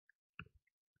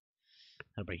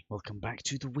Everybody, welcome back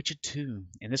to The Witcher 2.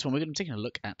 In this one, we're going to be taking a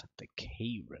look at the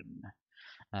Kayran.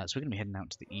 So we're going to be heading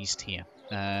out to the east here.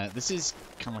 This is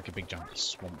kind of like a big giant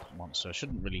swamp monster. I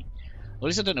shouldn't really... Well, at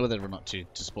least I don't know whether or not to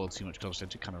spoil too much, because I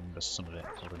do kind of remember some of it,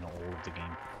 although not all of the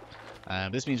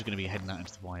game. This means we're going to be heading out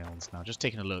into the wilds now. Just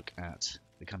taking a look at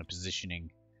the kind of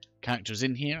positioning characters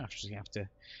in here after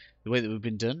the way that we've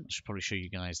been done. I should probably show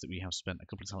you guys that we have spent a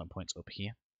couple of talent points up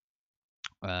here.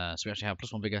 So we actually have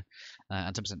 +1 vigor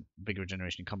and 10% vigor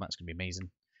regeneration in combat. It's going to be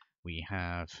amazing. We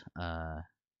have the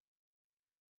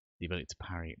ability to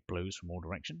parry blows from all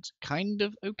directions. Kind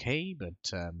of okay, but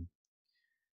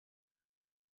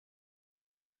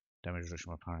damage reduction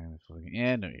while parrying.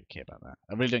 Yeah, no, you don't care about that.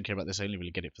 I really don't care about this. I only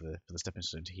really get it for the stepping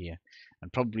stone to here,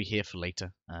 and probably here for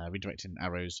later. Redirecting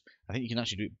arrows. I think you can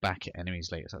actually do it back at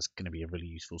enemies later. So that's going to be a really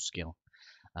useful skill.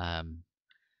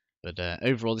 But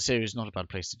overall, this area is not a bad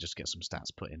place to just get some stats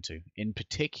put into. In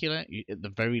particular, at the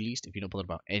very least, if you're not bothered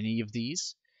about any of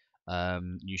these,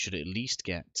 you should at least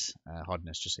get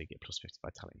hardness, just so you get +50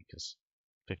 vitality, because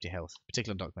 50 health,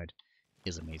 particularly in dark mode,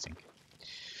 is amazing.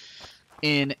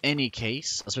 In any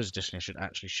case, I suppose additionally I should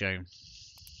actually show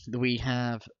that we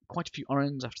have quite a few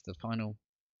orens after the final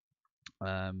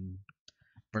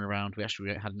run around. We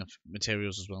actually had enough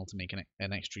materials as well to make an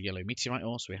extra yellow meteorite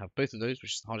ore, so we have both of those,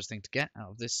 which is the hardest thing to get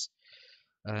out of this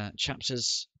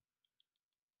chapter's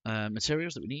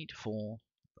materials that we need for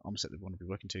the armor set that we want to be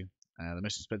working to. The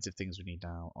most expensive things we need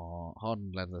now are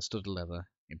hardened leather, studded leather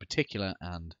in particular,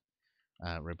 and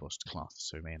robust cloth,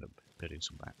 so we may end up building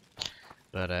some of that.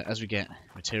 But as we get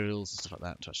materials and stuff like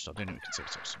that to actually start doing it, we can save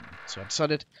some. So I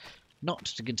decided not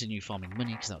to continue farming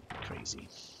money, because that would be crazy.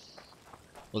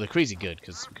 Well, they're crazy good,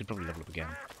 because we could probably level up again.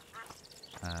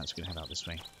 So we're going to head out this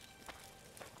way.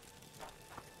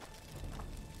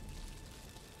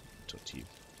 Talk to you.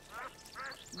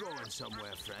 Going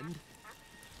somewhere, friend.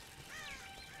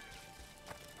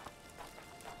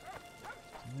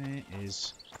 Where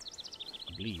is,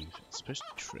 I believe, it's supposed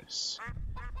to be Triss.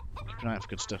 Keep an eye out for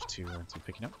good stuff to be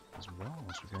picking up as well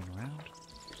as we're going around.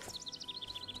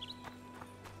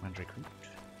 Mandrake root.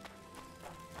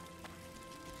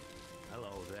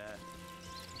 Hello there.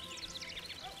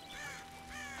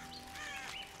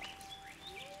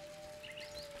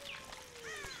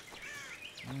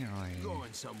 Where are you?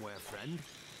 Going somewhere, friend.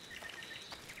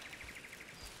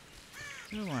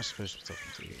 Who am I supposed to be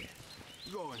talking to here?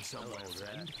 Going somewhere,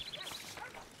 friend.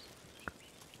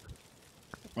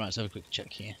 Right, let's have a quick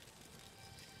check here.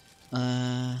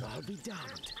 I'll be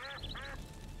damned.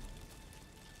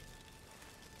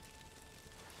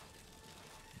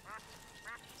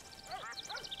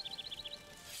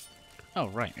 Oh,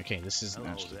 right, okay, this isn't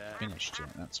Hello actually there. finished yet.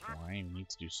 That's why we need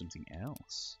to do something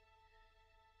else.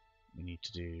 We need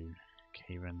to do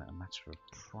Kayran a matter of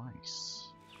price.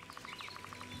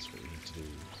 That's what we need to do.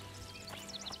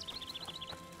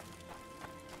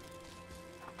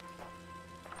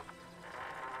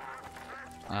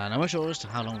 And I'm not sure as to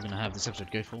how long we're going to have this episode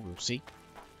go for. We'll see.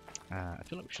 I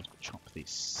feel like we should chop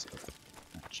this up,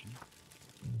 actually.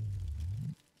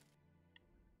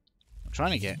 I'm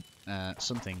trying to get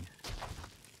something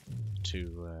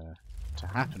to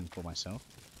happen for myself.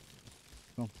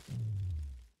 Come on.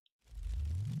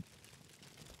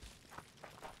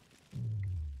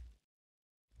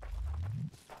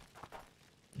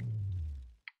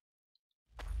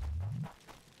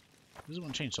 Who doesn't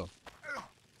want a chainsaw?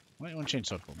 Why don't you want a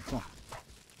chainsaw for me? Come on.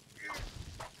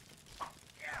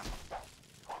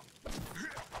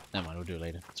 Never mind, we'll do it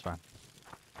later. It's fine.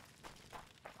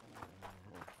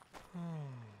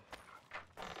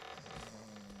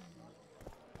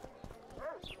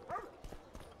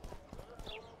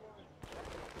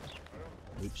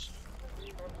 Oops.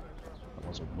 That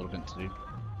wasn't what I meant to do.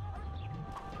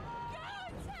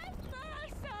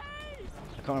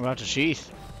 I can't remember how to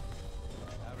sheath.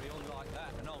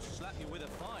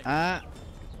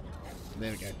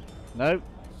 There we go. No.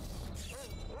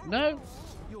 No.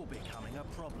 You're becoming a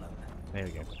problem. There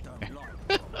we go.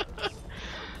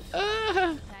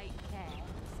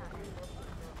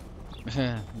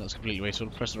 That was completely wasteful.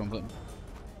 Press the wrong button.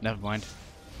 Never mind.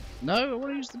 No, I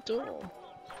want to use the door.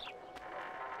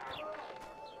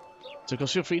 So, of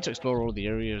course, feel free to explore all the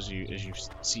areas as you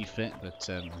see fit, but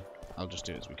I'll just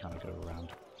do it as we kind of go around.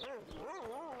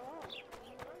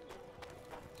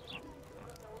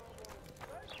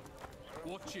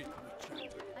 Watch it.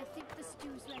 I think the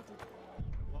stew's ready.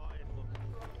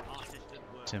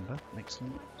 Timber,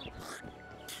 excellent.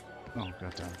 Oh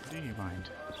goddamn, do you mind?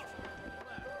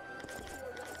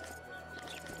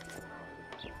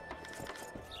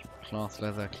 Cloth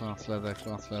leather, cloth leather,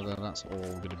 cloth leather, that's all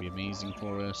going to be amazing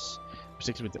for us.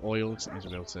 Particularly with the oil, because that means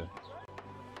we'll be able to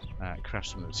Craft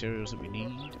some of the materials that we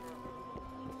need.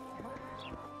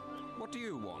 What do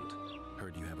you want?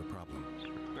 Heard you have a problem.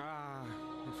 Ah,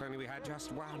 if only we had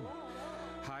just one.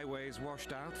 Highways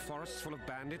washed out, forests full of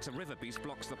bandits, a river beast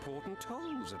blocks the port, and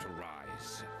tolls at a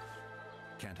rise.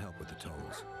 Can't help with the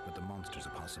tolls, but the monster's a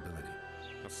possibility.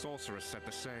 The sorceress said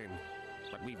the same,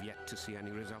 but we've yet to see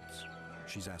any results.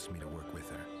 She's asked me to work with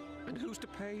her. And who's to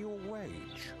pay your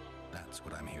wage? That's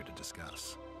what I'm here to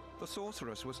discuss. The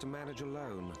sorceress was to manage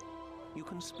alone. You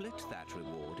can split that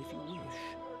reward if you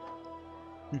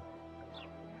wish.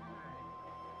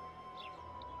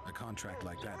 A contract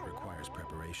like that requires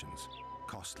preparations.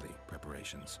 Costly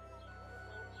preparations.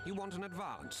 You want an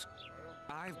advance?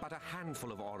 I've but a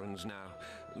handful of orans now,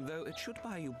 though it should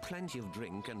buy you plenty of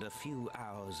drink and a few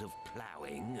hours of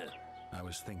ploughing. I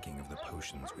was thinking of the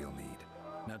potions we'll need.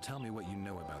 Now tell me what you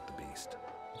know about the beast.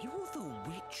 You're the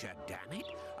Witcher, damn it!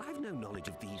 I've no knowledge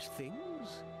of these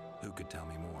things. Who could tell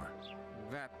me more?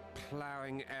 That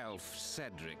ploughing elf,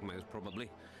 Cedric, most probably.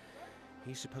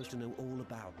 He's supposed to know all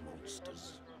about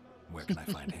monsters. Where can I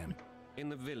find him? In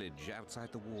the village,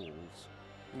 outside the walls.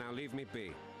 Now leave me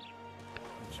be.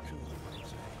 It's true what they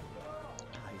say.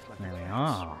 Eyes like There a we cat's.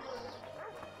 are.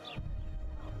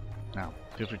 Now,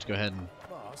 feel free to go ahead and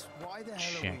Boss, why the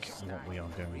hell check are we what we are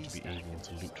going to be stacking able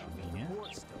to loot from the here.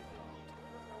 port's still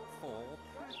For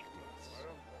practice.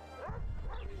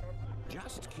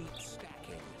 Just keep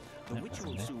stacking. The Yep, Witcher nothing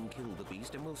will there. soon kill the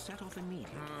beast and will set off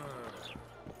immediately.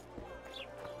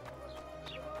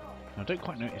 Now, I don't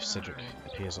quite know if Cedric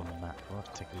appears on the map. We'll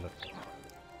have to take a look.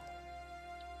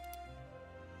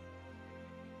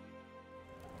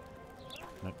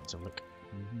 Nope, let's have a look.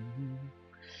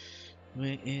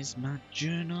 Where is my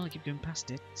journal? I keep going past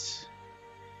it.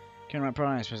 Kayran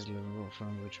Prize, President of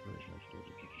from which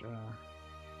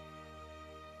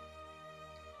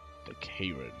the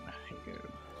Kayran. Here we go.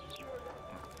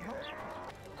 No,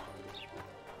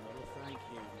 thank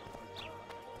you.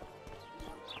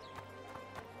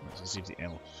 Let's see if the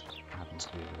elf happens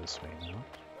to be over this way now.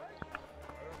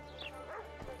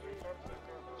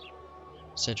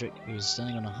 Cedric, who is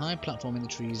standing on a high platform in the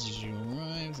trees as you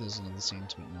arrive. There's another scene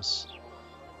to witness.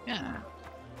 Yeah.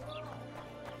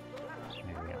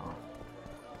 There we are.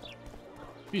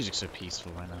 Music's so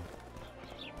peaceful right now.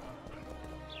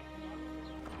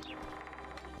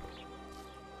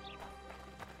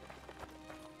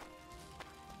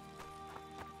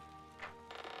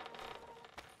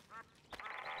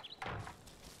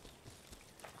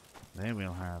 There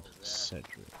we'll have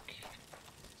Cedric.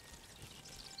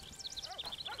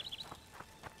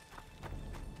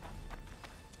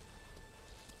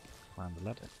 Climb the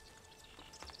ladder.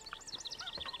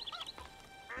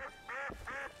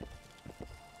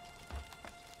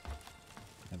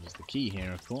 That is the key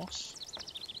here, of course.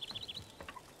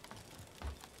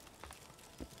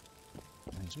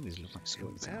 And some of these look like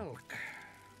skeletons. Milk.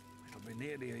 It'll be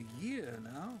nearly a year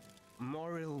now.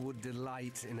 Moril would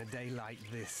delight in a day like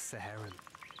this, Saharan.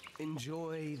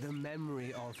 Enjoy the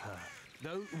memory of her.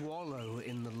 Don't wallow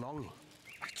in the longing.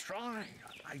 I try.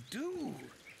 I do.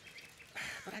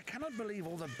 But I cannot believe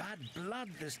all the bad blood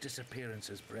this disappearance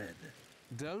has bred.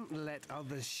 Don't let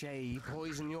others' shade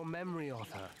poison your memory of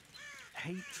her.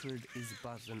 Hatred is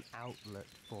but an outlet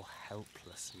for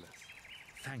helplessness.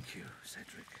 Thank you,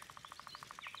 Cedric.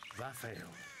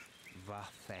 Vafael.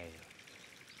 Vafael.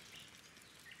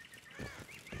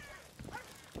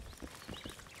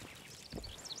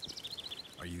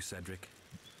 Are you Cedric?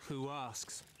 Who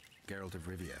asks? Geralt of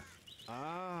Rivia.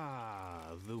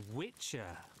 Ah, the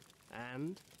Witcher.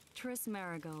 And Triss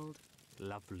Marigold.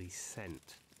 lovely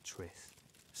scent, Triss.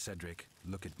 Cedric,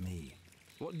 look at me.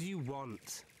 What do you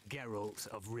want, Geralt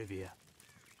of Rivia?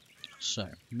 So,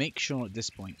 make sure at this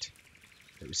point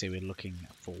that we say we're looking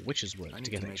for witch's work I to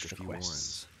need get to make extra a few quests.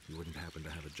 warrants. You wouldn't happen to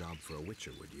have a job for a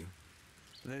witcher, would you?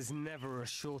 There's never a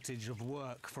shortage of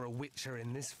work for a Witcher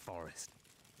in this forest.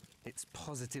 It's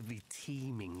positively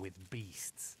teeming with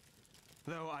beasts.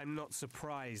 Though I'm not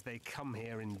surprised they come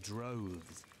here in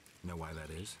droves. Know why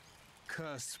that is?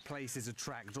 Cursed places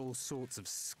attract all sorts of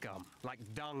scum, like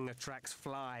dung attracts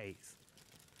flies.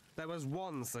 There was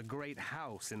once a great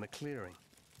house in the clearing.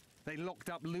 They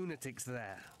locked up lunatics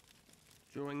there.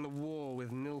 During the war with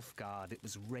Nilfgaard, it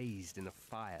was raised in a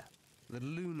fire. The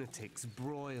lunatics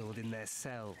broiled in their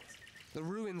cells. The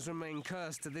ruins remain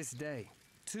cursed to this day.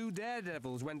 2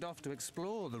 daredevils went off to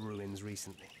explore the ruins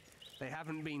recently. They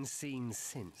haven't been seen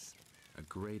since. A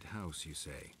great house, you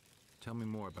say. Tell me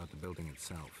more about the building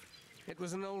itself. It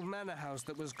was an old manor house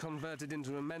that was converted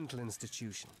into a mental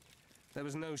institution. There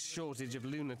was no shortage of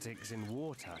lunatics in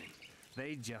wartime.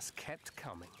 They just kept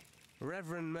coming.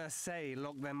 Reverend Mercier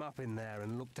locked them up in there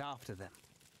and looked after them.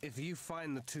 If you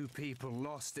find the two people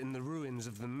lost in the ruins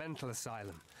of the mental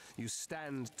asylum, you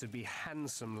stand to be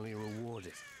handsomely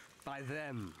rewarded by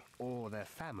them or their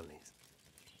families.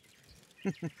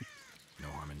 No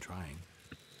harm in trying.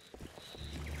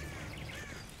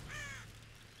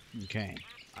 Okay.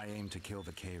 I aim to kill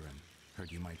the Kayran.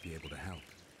 Heard you might be able to help.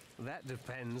 That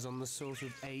depends on the sort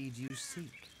of aid you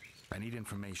seek. I need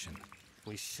information.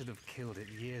 We should have killed it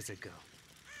years ago.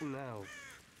 Now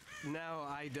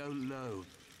I don't know.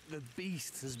 The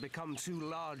beast has become too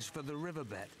large for the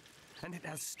riverbed, and it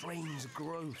has strange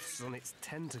growths on its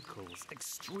tentacles,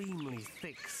 extremely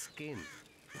thick skin.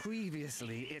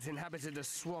 Previously, it inhabited a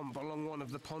swamp along one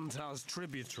of the Pontar's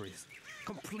tributaries.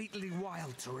 Completely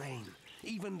wild terrain.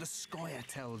 Even the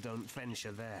Scoia'tael don't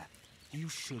venture there. You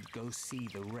should go see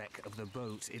the wreck of the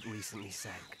boat it recently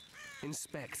sank.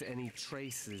 Inspect any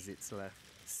traces it's left.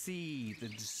 See the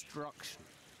destruction.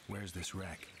 Where's this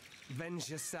wreck?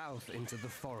 Venture south into the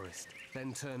forest,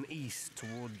 then turn east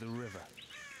toward the river.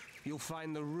 You'll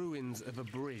find the ruins of a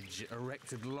bridge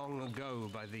erected long ago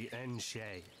by the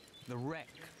Enshe. The wreck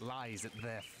lies at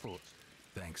their foot.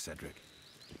 Thanks, Cedric.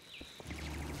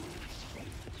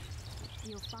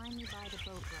 You'll find me by the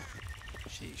boat wreck.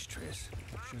 Sheesh, Triss.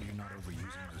 Sure you're not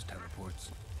overusing those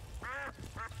teleports?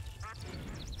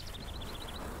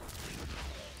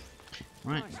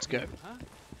 Right, let's go.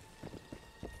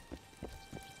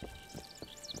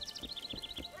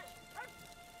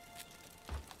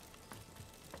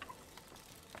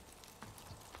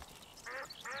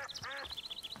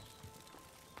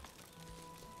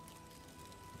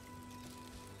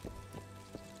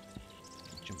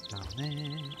 Jump down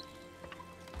there.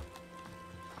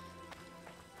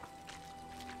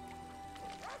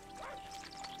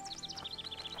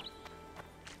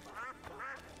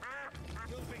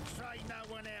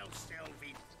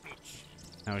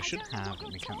 Now we should have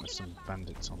an encounter with some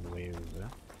bandits on the way over.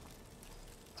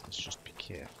 Let's just be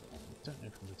careful. I don't know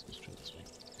if I'm going to go straight this way.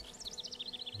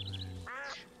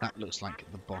 That looks like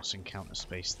the boss encounter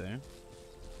space though,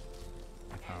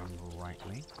 if I remember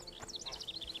rightly.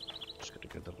 Just got to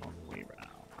go the long way round.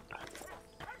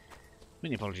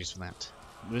 Many apologies for that.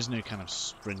 There is no kind of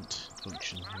sprint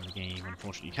function in the game,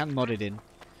 unfortunately. You can mod it in,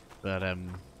 but a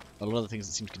lot of the things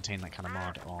that seem to contain that kind of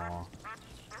mod are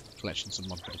collections of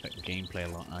mods that affect the gameplay a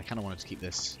lot. And I kind of wanted to keep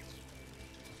this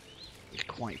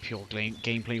quite pure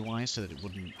gameplay wise, so that it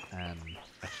wouldn't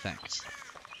affect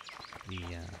the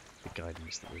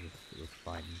guidance that we're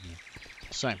providing here.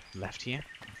 So left here,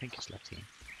 I think it's left here.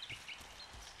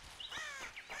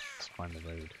 Let's find the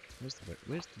road. Where's the road?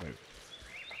 Where's the road?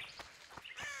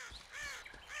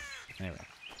 There we are.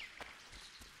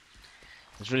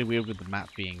 It's really weird with the map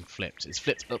being flipped. It's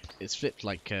flipped up. It's flipped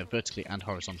like vertically and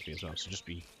horizontally as well. So just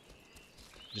be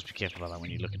careful about that when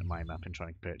you're looking at my map and trying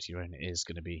to compare it to your own. It is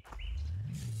going to be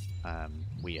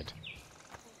weird.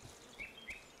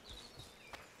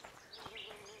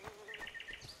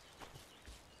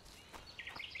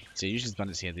 So usually the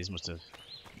bandits here, these must have...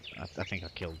 I think I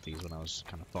killed these when I was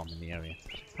kind of farming the area.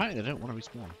 Apparently they don't want to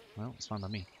respawn. Well, it's fine by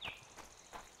me.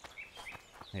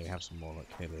 Here we have some more, look,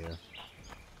 here they are.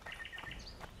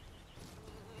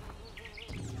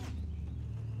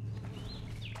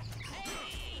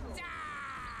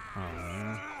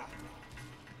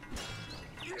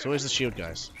 It's always the shield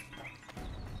guys.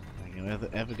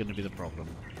 Ever going to be the problem.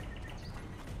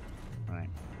 Right,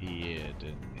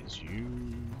 Eden is you.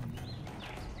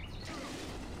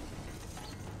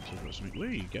 Where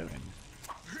are you going?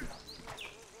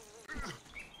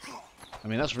 I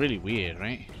mean, that's really weird,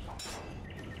 right?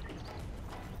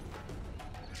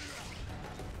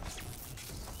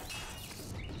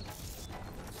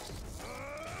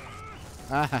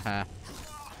 Ah ha ha.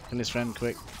 Kill his friend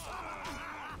quick.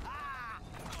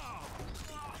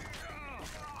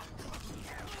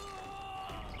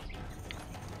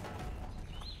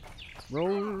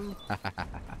 Roll! Oh,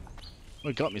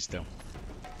 he got me still.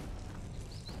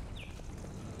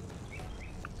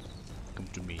 Come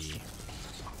to me.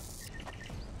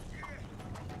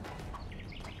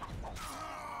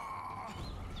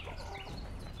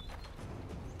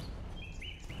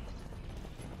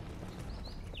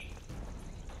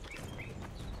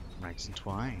 Rags and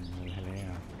twine. Hello.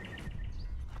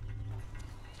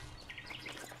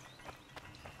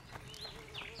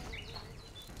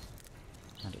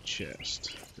 And a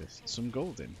chest with some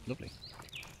gold in. Lovely.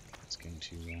 It's going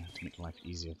to make life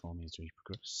easier for me as we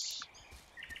progress.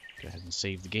 Go ahead and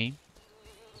save the game.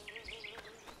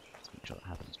 Let's make sure that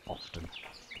happens often.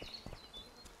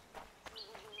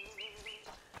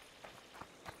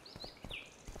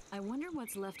 I wonder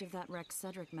what's left of that wreck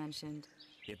Cedric mentioned.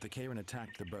 If the Kayran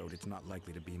attacked the boat, it's not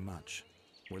likely to be much.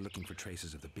 We're looking for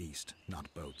traces of the beast,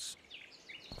 not boats.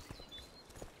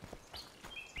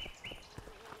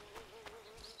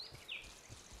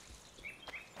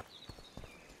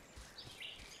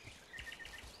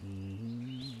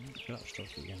 Got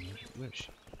stuff again. Where is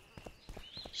she?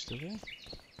 Still there?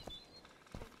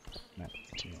 No,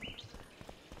 too long.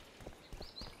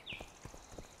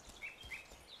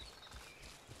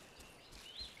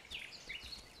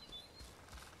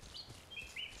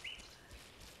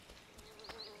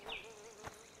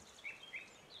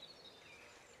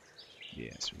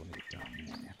 Yes, we want to get down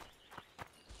there.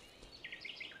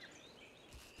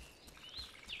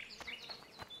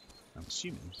 I'm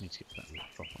assuming we need to get to that little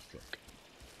drop-off block.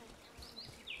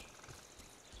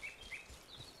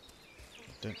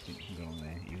 I don't think we can go on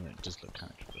there, even though it does look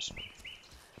kind of troublesome.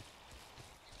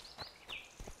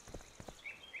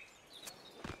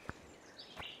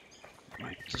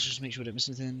 Right, let's just make sure we don't miss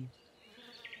anything.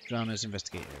 Drowners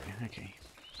investigate area, okay.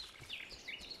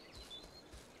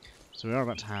 So we are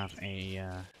about to have a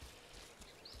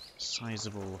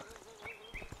sizable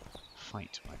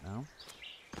fight right now.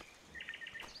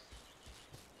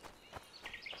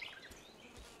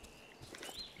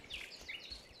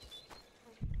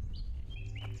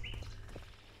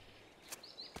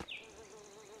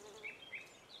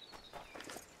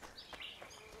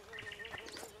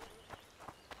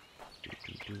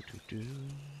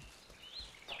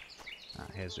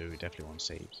 Here's where we definitely want to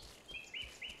save.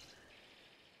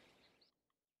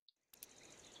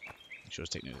 Make sure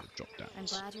it's taking a drop down. I'm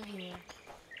glad you're here.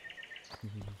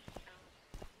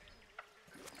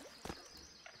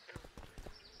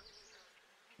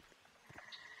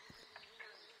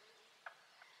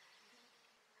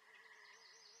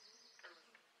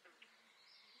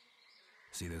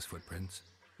 See those footprints?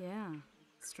 Yeah.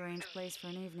 Strange place for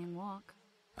an evening walk.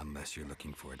 Unless you're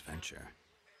looking for adventure.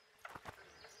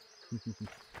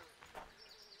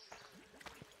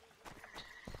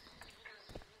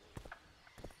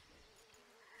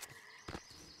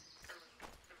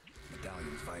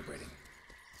 Medallion's vibrating.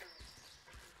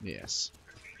 Yes.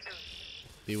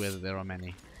 Beware that there are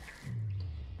many.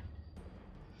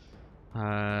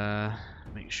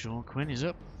 Make sure Quinn is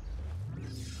up.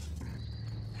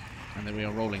 And then we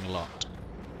are rolling a lot.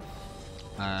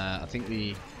 I think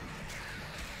we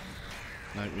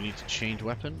need to change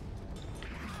weapon.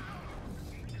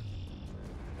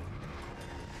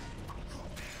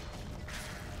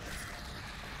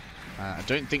 I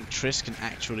don't think Triss can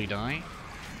actually die,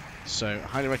 so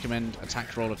highly recommend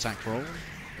attack roll as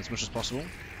much as possible.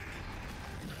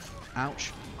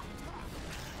 Ouch.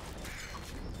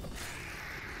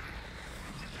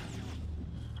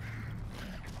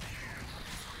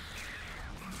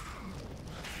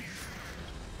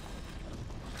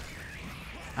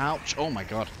 Ouch, oh my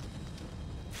god.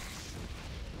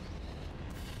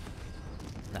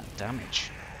 That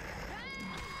damage.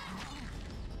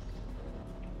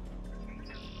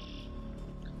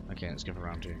 Okay, let's go for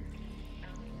round 2.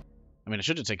 I mean, I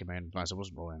should have taken my own advice, I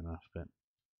wasn't rolling enough, but...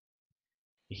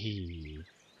 It's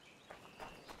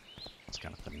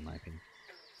kind of funny in my opinion.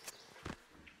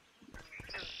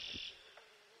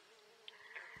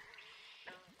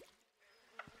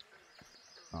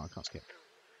 Oh, I can't skip.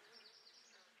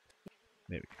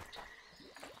 There we go.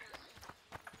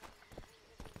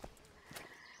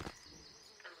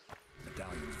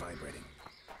 Medallion's vibrating.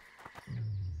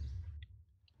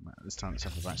 Right, this time let's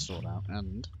have the right sword out,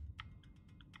 and...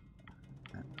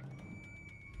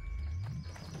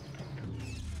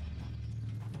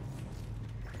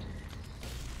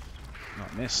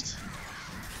 Not missed.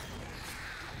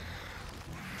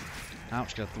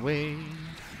 Ouch, get out the way.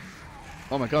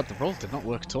 Oh my god, the roll did not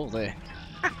work at all there.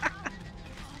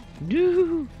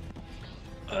 No!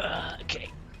 Okay.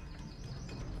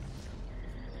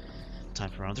 Time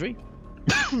for round 3.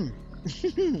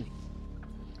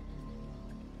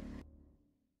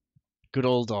 Good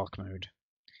old dark mode.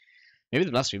 Maybe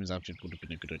the blasphemous outfit would have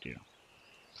been a good idea.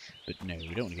 But no,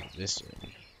 we don't want to get this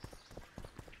early.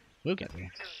 We'll get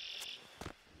there.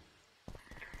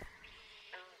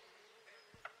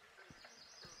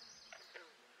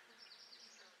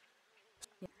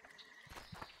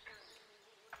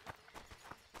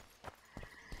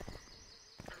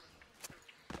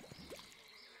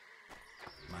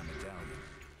 My medallion.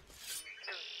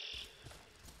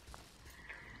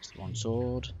 Just one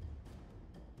sword.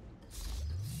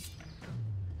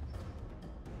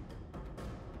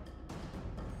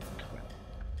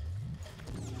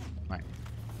 Right.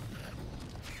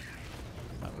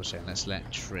 Like I was saying, let's let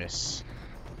Triss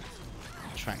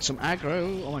track some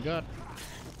aggro. Oh my god.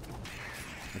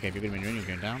 Okay, if you're going to be in, you're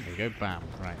going down. There we go. Bam.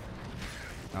 Right.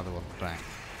 Another one back.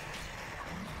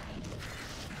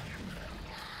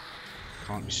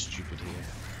 can't be stupid here.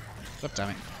 God damn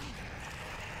it.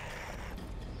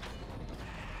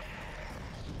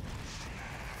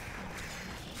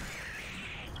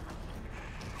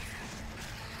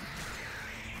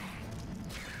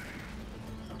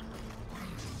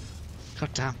 God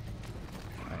damn. Right,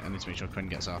 I need to make sure Kayran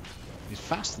gets off. He's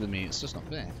faster than me, it's just not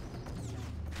fair.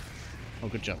 Oh,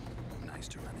 good job. Nice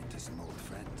to run into some old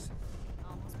friends.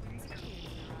 Almost brings a tear to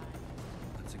your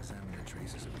eye. Let's examine the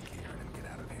traces of the Kayran and get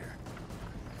out of here.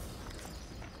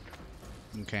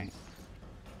 Okay.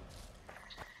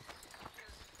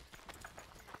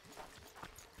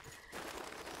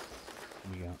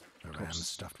 We got A ram corpses.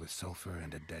 stuffed with sulfur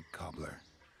and a dead cobbler.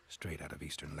 Straight out of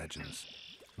Eastern legends.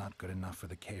 Not good enough for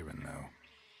the Kayran, though.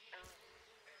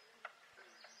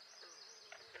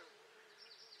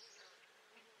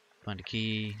 Find a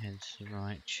key, head to the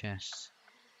right, chest.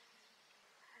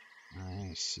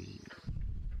 I see.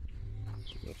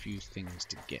 So we've got a few things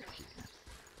to get here.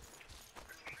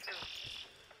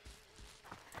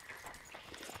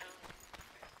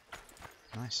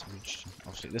 Nice, which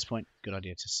obviously at this point, good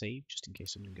idea to save, just in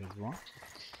case something goes wrong.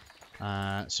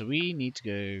 So we need to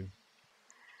go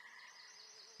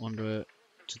wander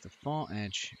to the far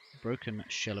edge, broken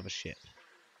shell of a ship.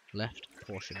 Left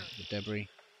portion of the debris.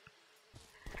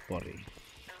 Body.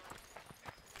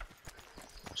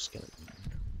 Or skeleton.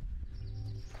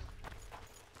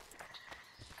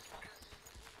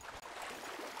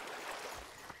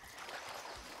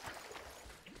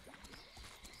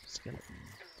 Skeleton.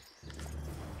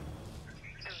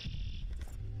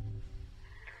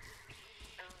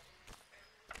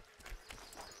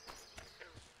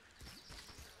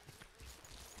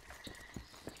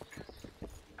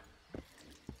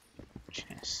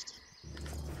 Chest.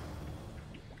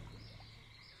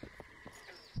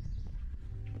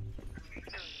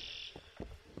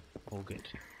 All good.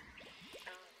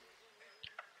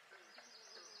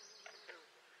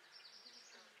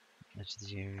 Edge of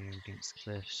the area against the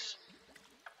cliffs.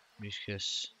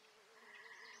 Mucus.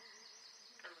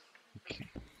 Okay.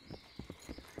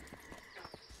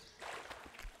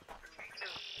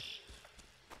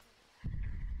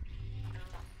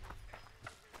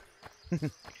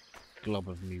 Glob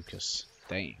of mucus.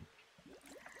 Damn.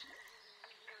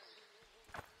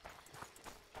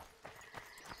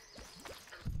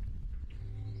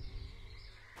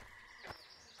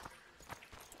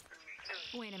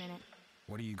 Wait a minute.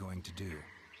 What are you going to do?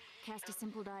 Cast a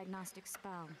simple diagnostic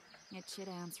spell. It should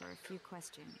answer a few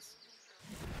questions.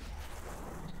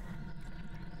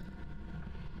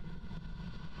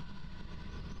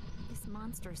 This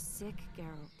monster's sick,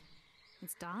 Geralt.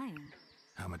 It's dying.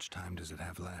 How much time does it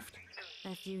have left?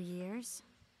 A few years?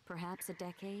 Perhaps a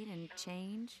decade and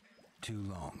change? Too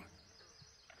long.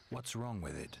 What's wrong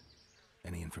with it?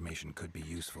 Any information could be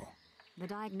useful. The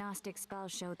diagnostic spell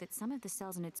showed that some of the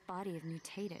cells in its body have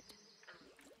mutated.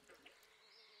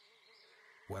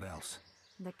 What else?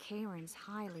 The Kayran's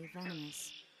highly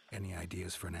venomous. Any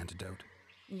ideas for an antidote?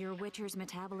 Your Witcher's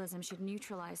metabolism should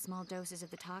neutralize small doses of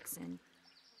the toxin.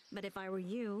 But if I were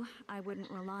you, I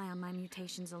wouldn't rely on my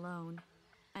mutations alone.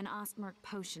 An Ostmark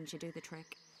potion should do the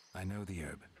trick. I know the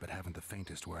herb, but haven't the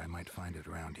faintest where I might find it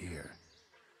around here.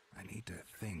 I need to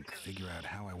figure out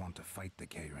how I want to fight the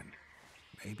Kayran.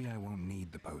 Maybe I won't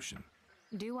need the potion.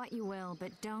 Do what you will,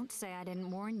 but don't say I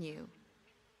didn't warn you.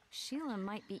 Sheila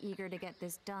might be eager to get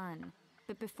this done,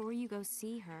 but before you go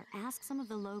see her, ask some of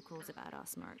the locals about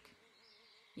Ostmark.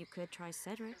 You could try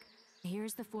Cedric.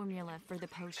 Here's the formula for the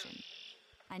potion.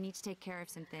 I need to take care of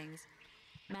some things.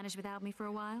 Manage without me for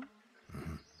a while?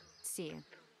 See you.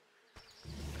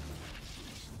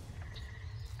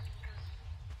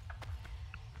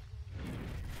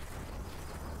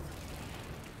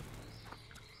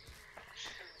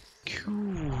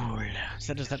 Cool.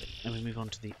 So does that, and we move on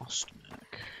to the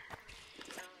Ostmark.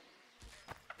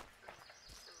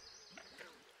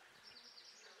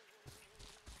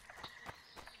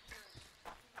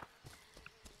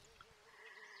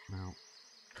 Now,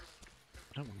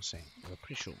 I don't want to say, but I'm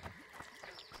pretty sure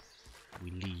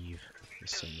we leave the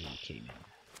same way we came in.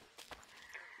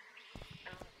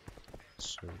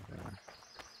 So,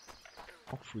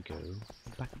 off we go,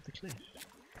 back up the cliff.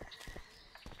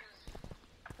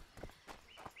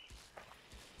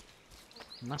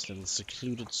 Nice little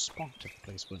secluded spot if the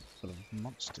place weren't full of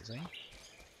monsters, eh?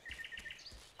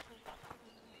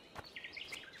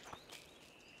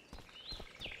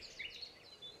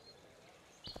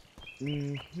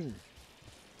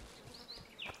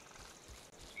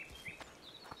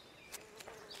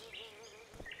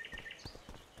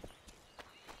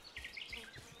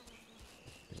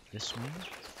 This way.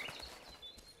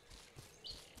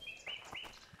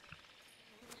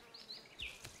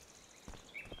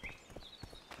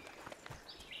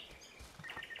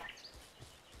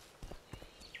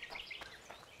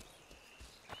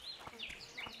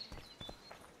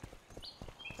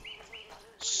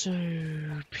 So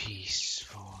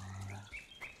peaceful.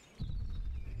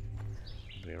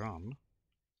 We're on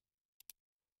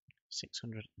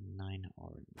 609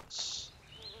 orange. It's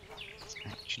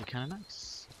actually kind of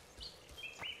nice.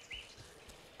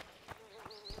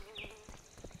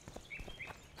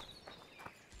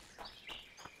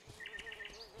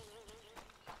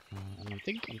 And I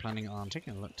think I'm planning on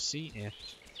taking a look to see if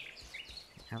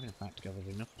I have in fact gathered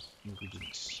enough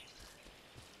ingredients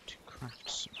to craft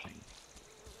something.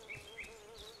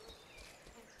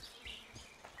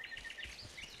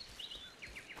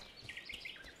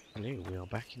 Hello, we are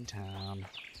back in town.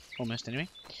 Almost, anyway.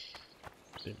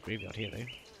 There's a bit of a graveyard here, though.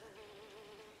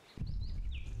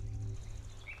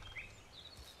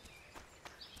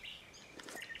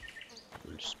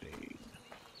 Full speed.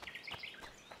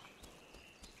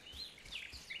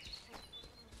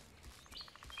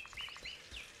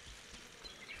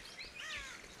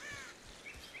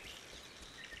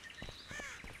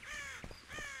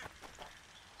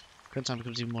 Cleanside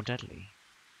becomes even more deadly.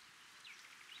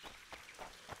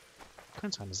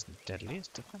 Cleanside isn't deadly, it's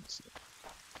defensive.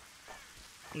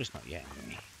 Well, it's not yet,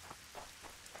 anyway.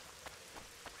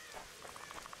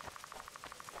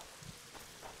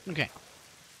 Okay.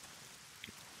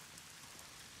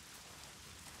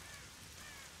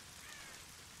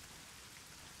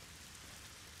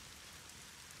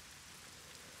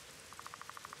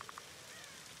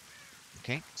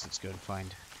 Okay, so let's go and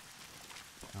find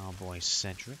our boy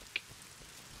Cedric.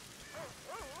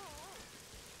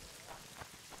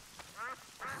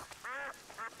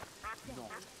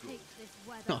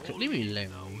 Oh, leave me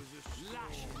alone.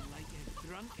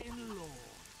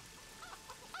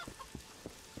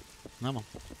 Come on.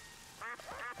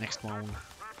 Next one.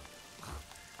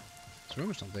 So we're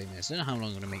almost done doing this. I don't know how long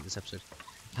I'm going to make this episode.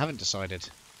 I haven't decided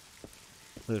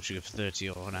whether to go for 30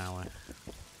 or an hour.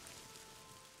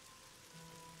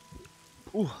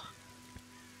 Ooh.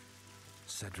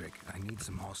 Cedric, I need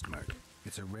some ostmark.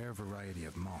 It's a rare variety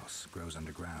of moss, grows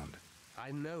underground.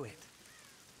 I know it.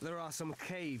 There are some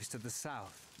caves to the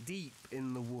south, deep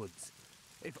in the woods.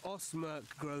 If ostmark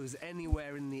grows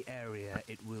anywhere in the area,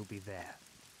 it will be there.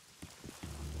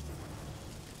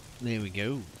 There we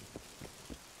go.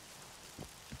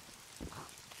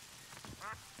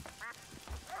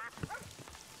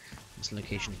 This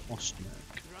location of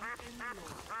ostmark.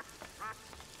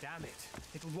 Damn it.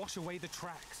 It'll wash away the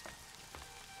tracks.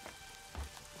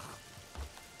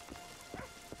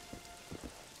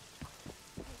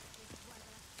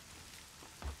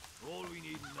 All we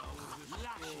need now is a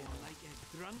lashing like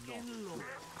a drunken lord.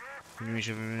 When you reach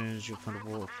a village, you'll find a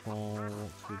waterfall.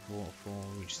 Walk through the waterfall,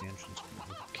 reach the entrance of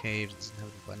the cave that's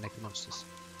inhabited by naked monsters.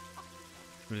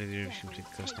 Really, the area complete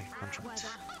the first naked contract.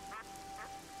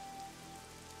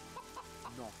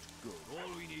 Not good. All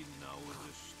we need now is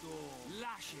a storm.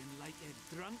 Lashing like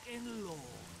a drunken lord.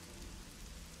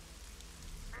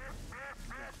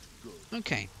 Not good.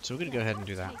 Okay, so we're going to go ahead and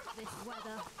do that.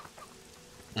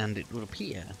 And it will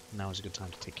appear now is a good time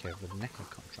to take care of the NECA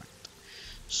contract.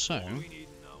 So,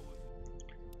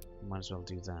 might as well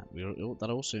do that. That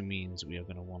also means we are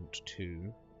going to want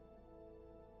to...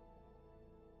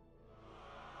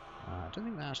 I don't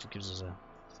think that actually gives us a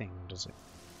thing, does it?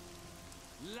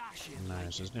 No,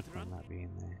 so there's no point in that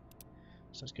being there.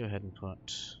 So let's go ahead and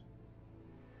put...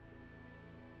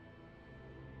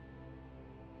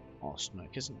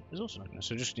 Smoke isn't. There's also not going to...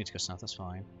 So we just need to go south, that's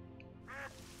fine.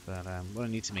 But what I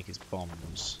need to make is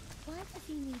bombs. Why does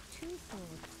he need two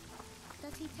swords?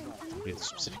 Does he tend to Probably use the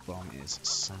specific bomb is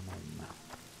salmon.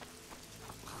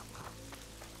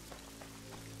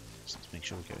 So let's make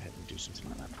sure we go ahead and do something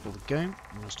like that before we go. And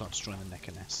we'll start destroying the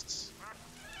NECA nests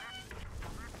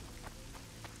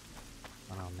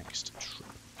on our next trip.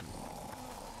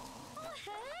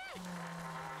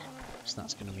 So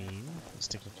that's going to mean, let's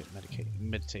take a look at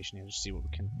meditation here, just see what we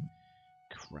can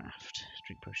craft.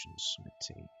 Drink potions, med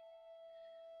tea.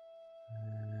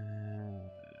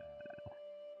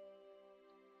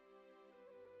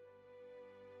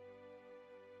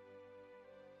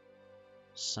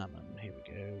 Salmon, here we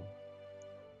go.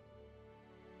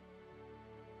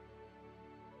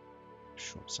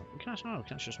 Short salmon. Can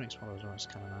I just make swallow as well, it's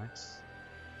kind of nice.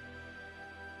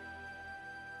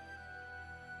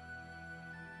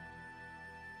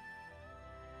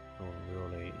 Oh,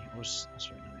 really? That's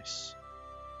very nice.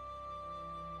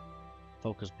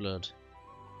 Volker's blood.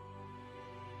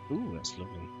 Ooh, that's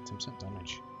lovely. 10%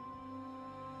 damage.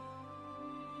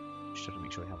 Just have to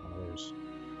make sure we have one of those.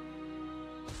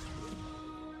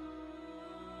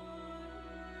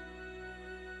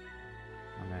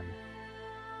 And then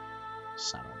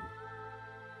salmon.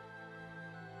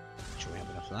 Make sure we have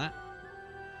enough of that.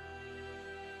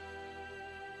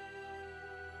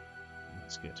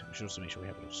 That's good. We should also make sure we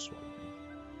have a swallow.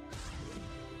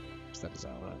 So that is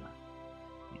our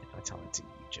vitality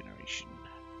generation.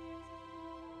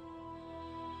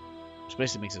 Which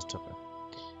basically makes us tougher,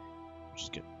 which is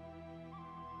good.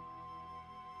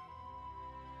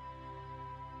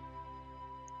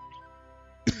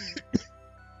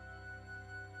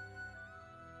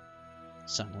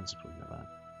 Silence probably not bad.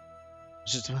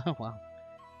 It's just oh wow.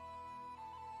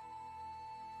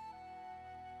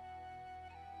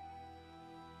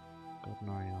 Golden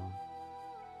Oriole.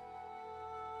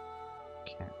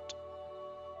 Cat.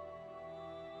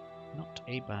 Not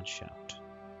a bad shout.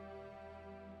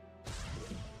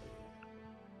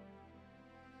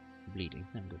 Bleeding.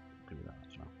 I'm good with that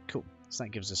as well. Cool. So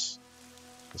that gives us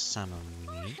the salmon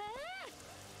we need.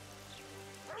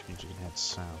 Which means we can head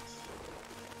south.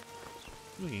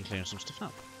 We can clear some stuff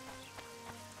up.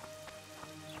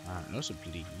 I also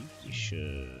believe we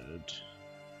should.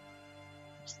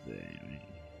 It's there, right?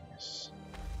 Yes.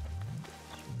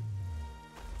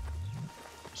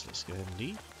 So let's go ahead and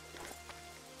leave.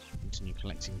 Continue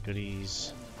collecting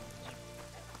goodies.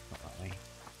 Not that way.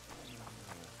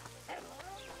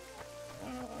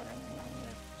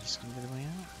 Is this going to be the way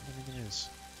out? I don't think it is.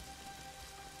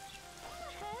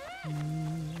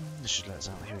 This should let us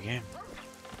out. Here we go.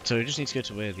 So we just need to go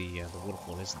to where the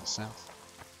waterfall is in the south.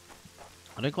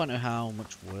 I don't quite know how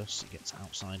much worse it gets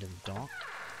outside in the dark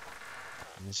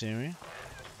in this area.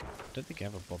 I don't think I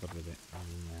ever bothered with it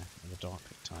in the dark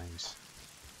at times.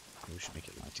 Maybe we should make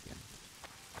it light again.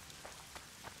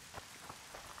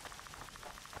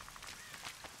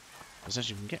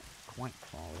 Essentially, we can get quite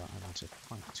far without having to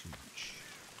fight too much.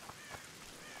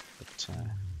 But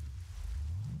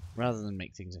rather than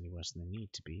make things any worse than they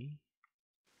need to be,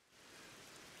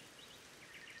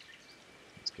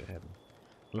 let's go ahead and...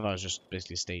 What if I was just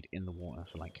basically stayed in the water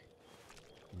for like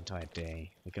an entire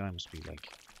day? The guy must be like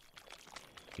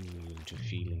immune to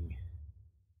feeling.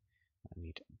 I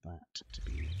need that to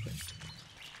be equipped.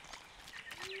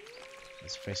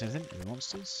 Let's face anything, any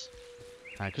monsters?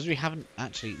 Because we haven't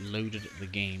actually loaded the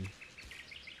game,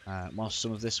 whilst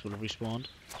some of this will have respawned,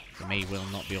 there may well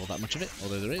not be all that much of it,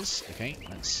 although there is. Okay,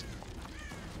 let's...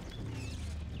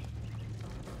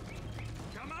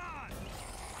 Come on!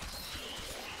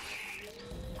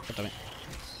 God damn it.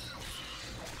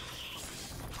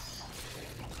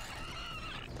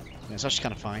 Yeah, it's actually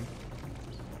kind of fine.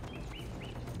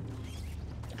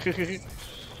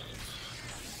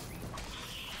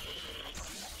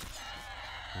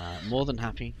 More than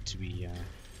happy to be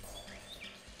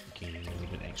gaining a little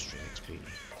bit extra XP.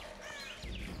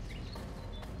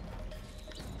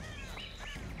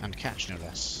 And catch no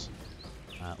less.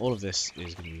 All of this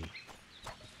is going to be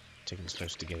taking us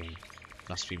close to getting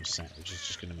Blaspheme set, which is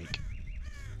just going to make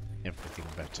everything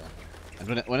better.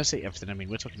 And when I say everything, I mean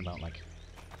we're talking about like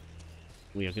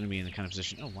we are going to be in the kind of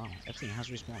position. Oh wow, everything has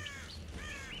respawned.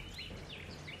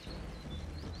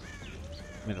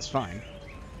 I mean that's fine.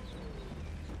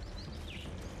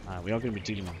 We are going to be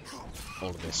dealing with all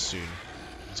of this soon.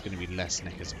 There's going to be less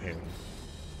knickers appearing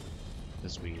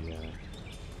as we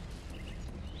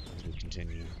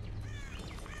continue.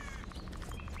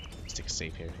 Let's take a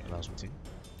save here if it allows me to.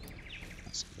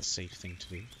 That's the safe thing to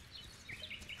do.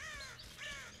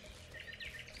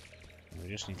 And we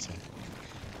just need to...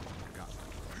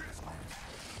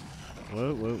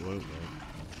 Whoa, whoa, whoa, whoa.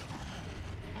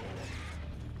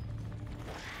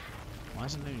 Why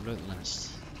isn't it blow the nest?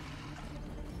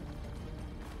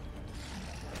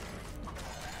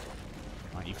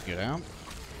 Right, you can go down.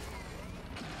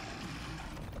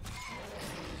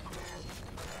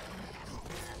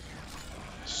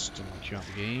 Still knock you out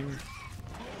the game.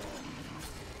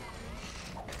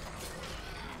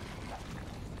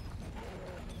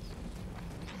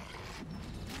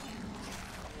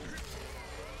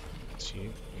 That's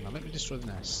you. Now let me destroy the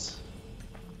nest.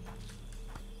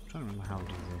 I'm trying to remember how to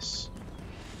do this.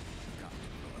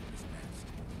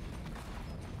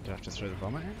 Do I have to throw the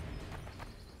bomb at it?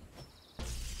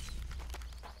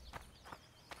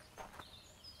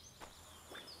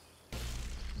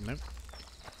 Nope.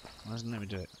 Why doesn't it let me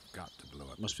do it? Got to blow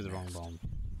up. Must be the wrong bomb.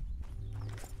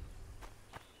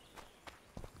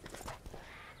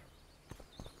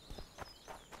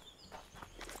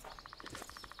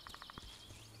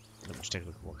 Let me just take a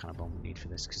look at what kind of bomb we need for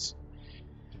this, because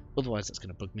otherwise that's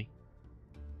going to bug me.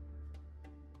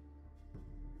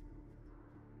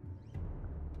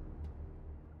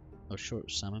 Oh, sure, it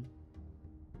was salmon.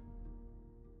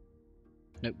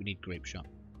 Nope, we need grape shot.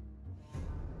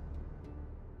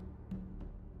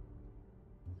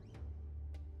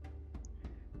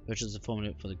 Purchase the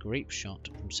formula for the grape shot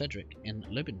from Cedric in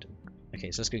Lobington.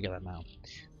 Okay, so let's go get that now.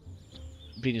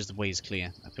 being as the way is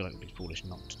clear, I feel like it would be foolish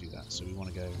not to do that. So we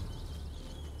want to go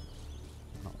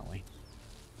not that way.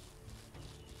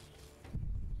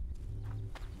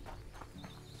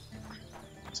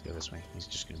 Let's go this way. He's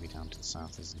just going to be down to the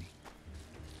south, isn't he?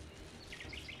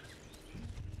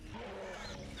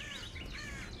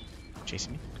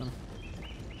 Chasing me? Come on.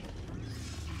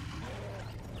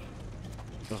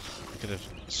 Oh, I could have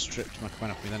stripped my coin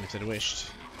off me then if they'd wished.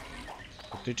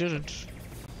 But they didn't.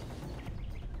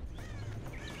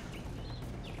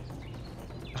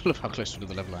 I love how close to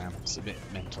the level I am. It's a bit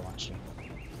mental, actually.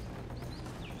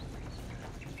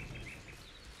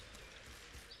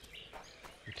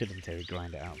 We could, in theory,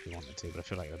 grind it out if we wanted to, but I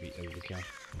feel like that'd be overkill.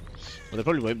 Well, there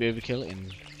probably won't be overkill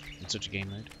in such a game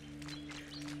mode.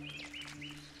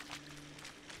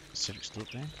 Civic's still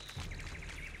up there.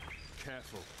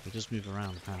 Careful. He does move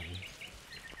around, apparently.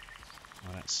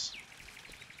 Well, let's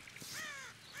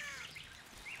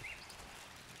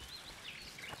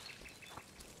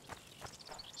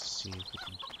see if we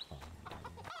can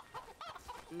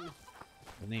find him.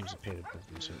 The names appear above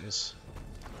them, so it is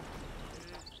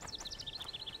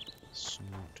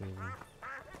somewhat doable.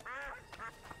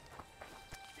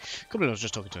 Couple I was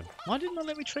just talking to him. Why didn't I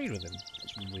let me trade with him?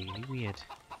 That's really weird.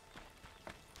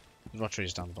 The rotary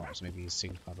is down the bottom, so maybe he's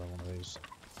signified by one of those.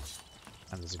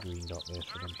 And there's a green dot there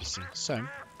for an NPC. So, hopefully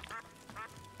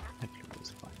we'll be able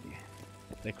to find you.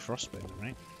 They're crossbow,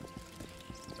 right?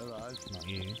 Hello. Not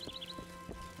you.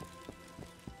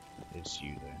 It's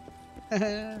you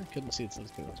though. Couldn't see the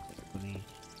telescope, that's quite funny.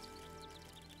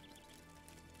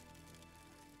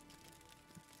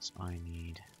 So I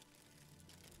need...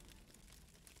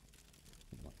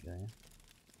 What there?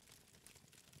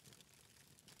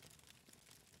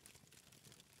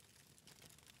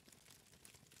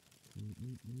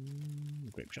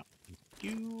 Grape shot. Thank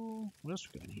you. What else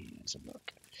we got in here? Let's have a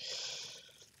look.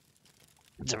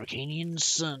 Zerricanian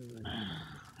Sun.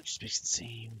 Which speaks the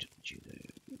same. Judo.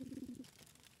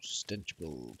 Stench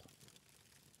bulb.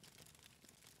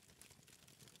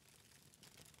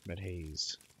 Red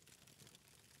haze.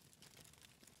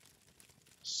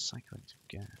 Psychoactive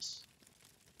gas.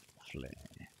 Flare.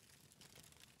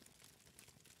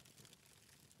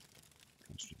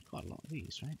 Quite a lot of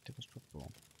these, right? Devil's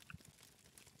Propball.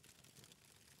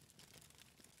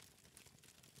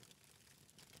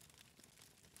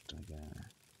 Dagger.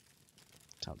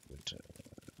 Talbot.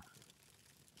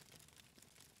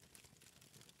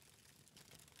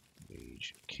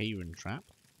 Rage. Kayran Trap.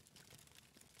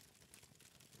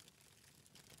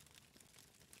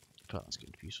 God, that's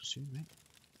getting useful soon, right?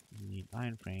 We need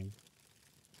iron frame.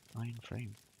 Iron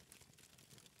frame.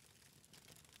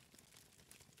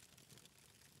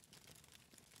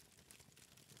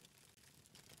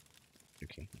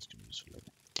 Okay, let's do this for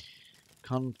later.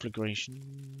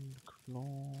 Conflagration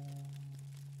claw.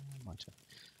 Might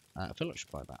have. I feel like I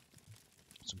should buy that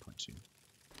at some point soon.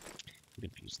 I'm gonna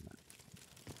be using that.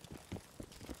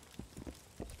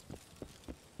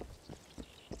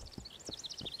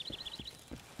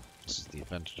 This is the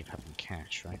advantage of having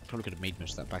cash, right? Probably could have made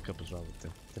most of that back up as well with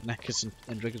the neckers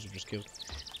and riggers we've just killed.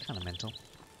 Kind of mental.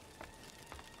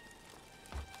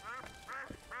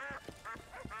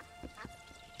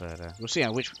 But we'll see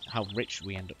how rich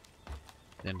we end up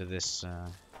at the end of this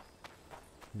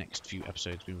next few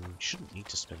episodes. We shouldn't need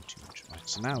to spend too much. Right,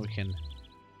 so now we can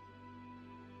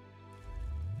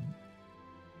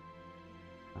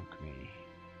alchemy.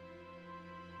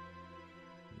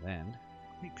 And then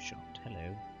grape shot.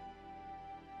 Hello.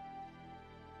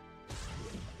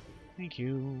 Thank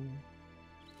you.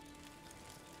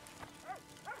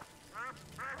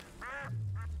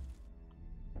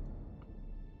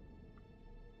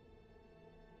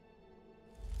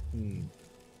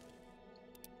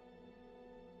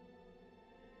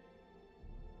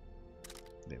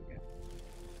 There we go.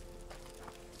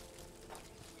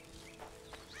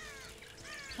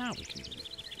 Now we can do it.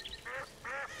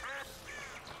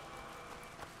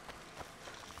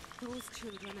 Those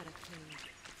children are a king.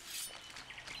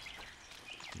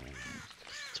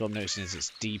 So what I'm noticing is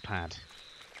it's D-pad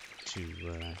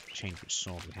to change which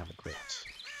sword we have equipped.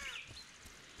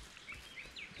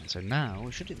 And so now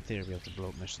we should in theory be able to blow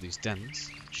up most of these dens.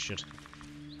 Should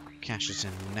cash us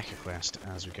in Necker Quest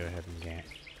as we go ahead and get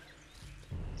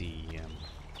the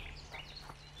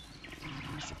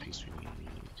extra piece we need.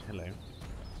 Hello.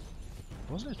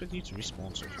 I wasn't expecting you to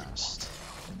respawn so fast.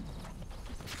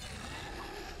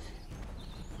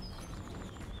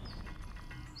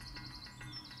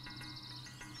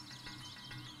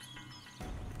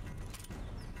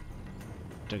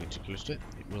 Don't get too close to it,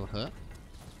 it will hurt.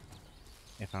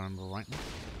 If I remember rightly.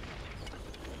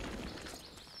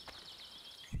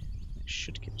 It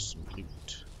should give us some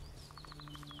loot.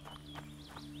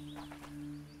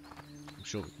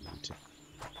 sure we can loot it.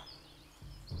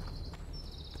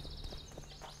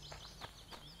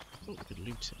 Oh, we could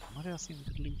loot it. Why did I think we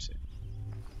could loot it?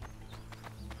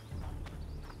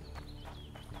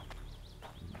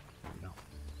 No.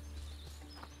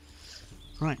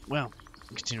 Right, well,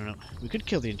 continuing up. We could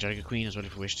kill the Angelica Queen as well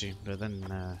if we wish to, but then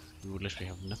we would literally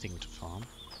have nothing to farm.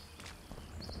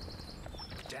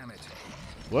 Damn it.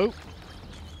 Whoa!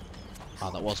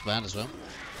 Oh, that was bad as well.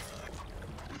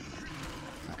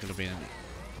 That could have been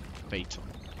fatal.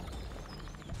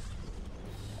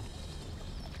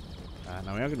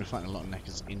 Now we are going to be fighting a lot of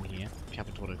neckers in here. If you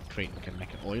happen to want to create like a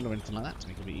necker oil or anything like that to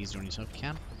make it a bit easier on yourself, you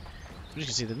can. But as you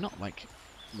can see, they're not like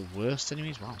the worst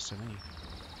enemies. Wow, so many.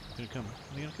 They're going to come.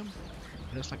 Are they going to come?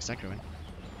 It looks like it's aggroing.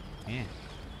 Yeah.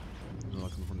 They're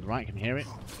coming from the right. I can hear it.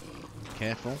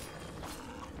 Careful.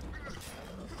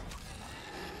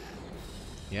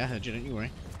 Yeah, I heard you. Don't you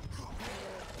worry.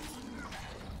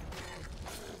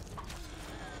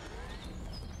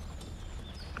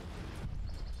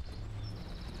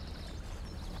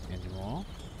 Any more?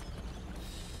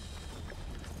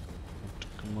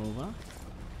 Come over.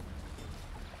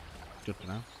 Good for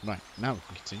now. Right, now we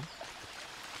can continue.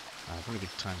 Probably a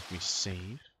good time for me to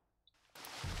save.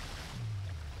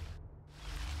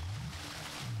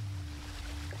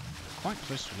 Quite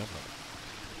close to level up.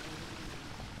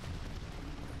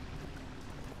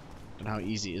 And how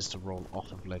easy it is to roll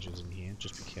off of ledges in here,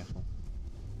 just be careful.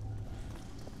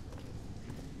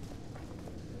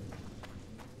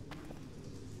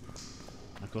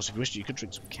 And of course, if you wished, you could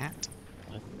drink some cat.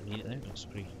 I don't need it though, looks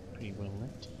pretty well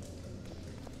lit.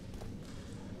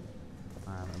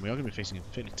 And we are going to be facing a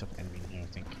fairly tough enemy in here, I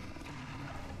think.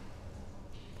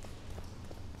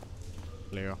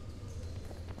 Clear.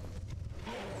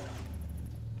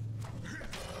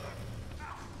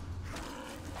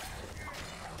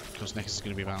 Because next is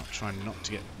going to be about trying not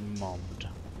to get mobbed.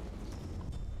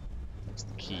 That's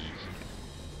the key.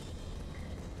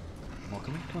 More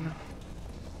coming? Come on now.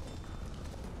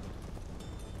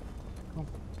 Come on.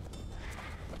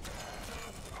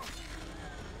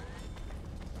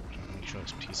 Trying to make sure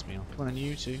it's piecemeal. Come on, and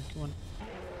you two. Come on.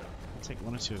 I'll take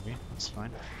one or two of you. That's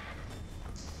fine.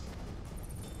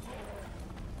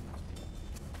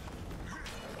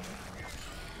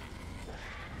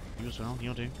 You as well.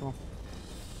 You'll do. Come on.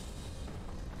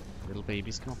 Little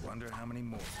babies, come on. Wonder how many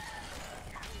more.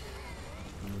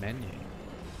 Many.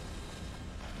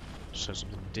 Show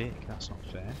something dick, that's not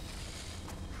fair.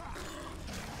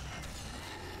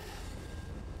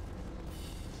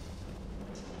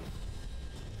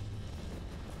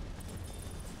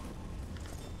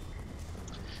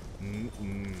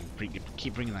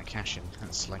 Keep bringing that cash in.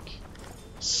 That's like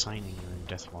signing your own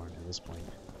death warrant at this point.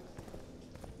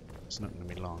 It's not going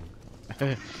to be long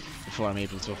before I'm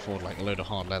able to afford like a load of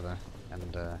hard leather,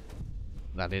 and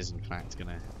that is in fact going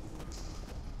to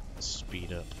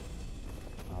speed up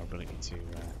our ability to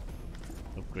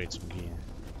upgrade some gear.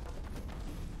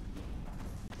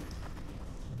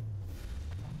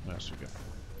 Where else we go?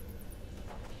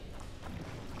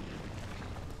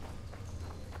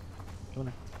 Go on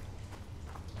then.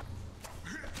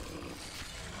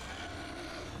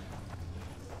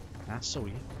 I saw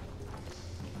you.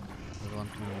 Another one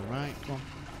coming on the right, come on.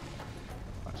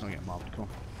 Let's not get mobbed, come on.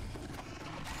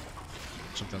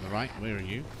 Something on the right, where are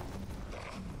you?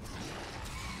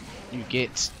 You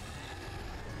get.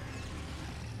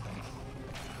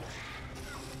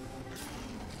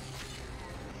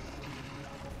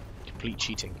 Complete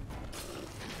cheating.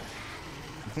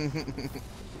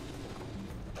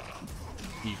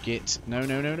 You get. No.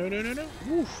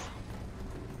 Woof.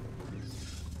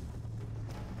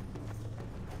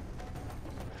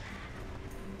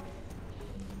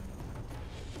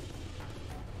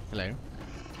 Hello.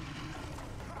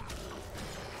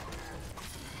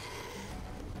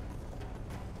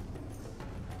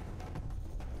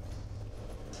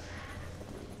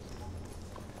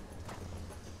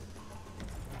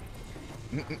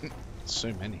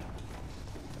 So many.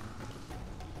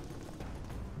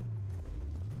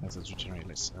 As it's regenerated,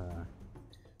 let's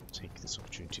take this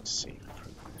opportunity to save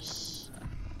progress.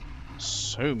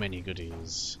 So many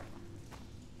goodies.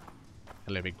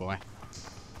 Hello, big boy.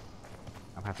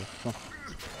 I'm happy. Come on.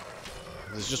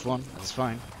 There's just one. That's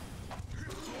fine.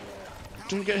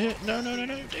 Don't get hit. No.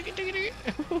 Take it.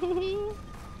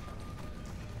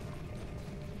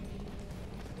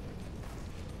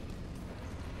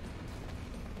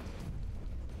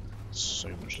 So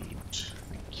much loot.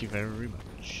 Thank you very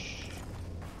much.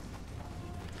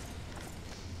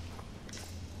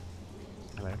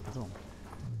 Hello, another one.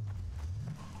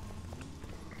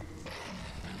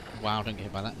 Wow, don't get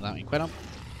hit by that without me. Quite on.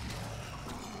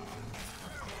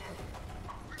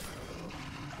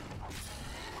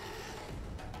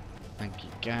 Thank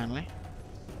you kindly.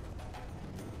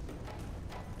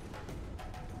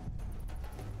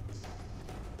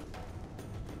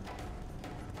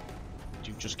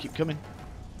 You just keep coming.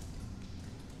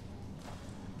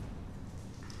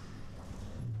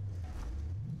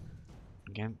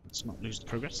 Again, let's not lose the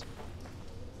progress.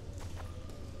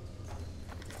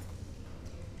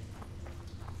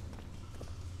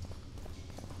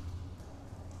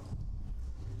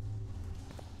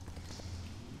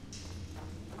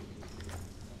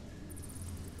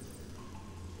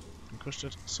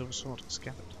 Encrusted silver sword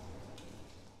scabbard.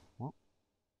 What?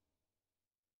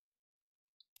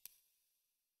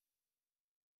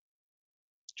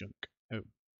 Junk. Oh.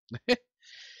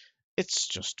 It's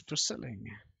just for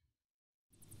selling.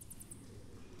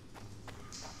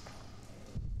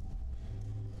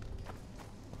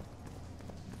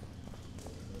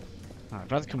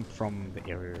 I'd rather come from the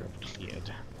area of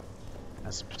cleared,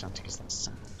 as pedantic as that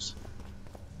sounds.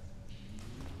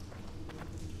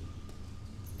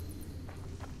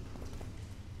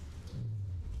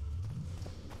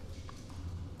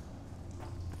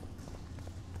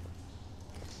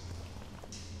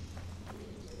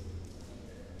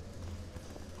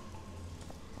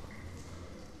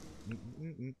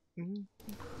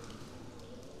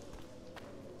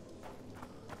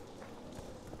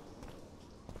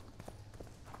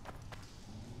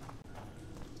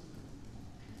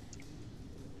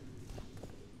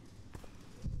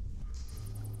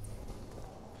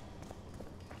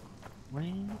 Where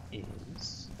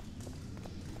is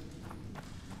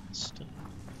Mr.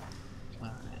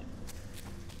 Clyde?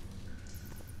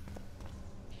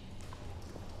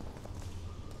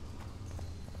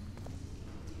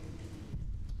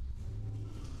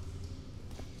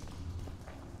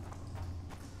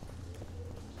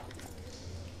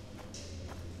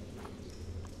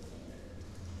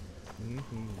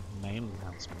 Mail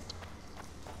enhancement.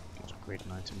 Get a great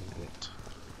item in a bit.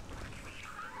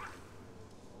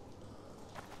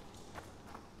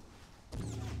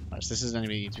 Right, so this is an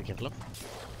enemy you need to be careful of.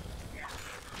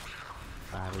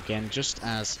 Again, just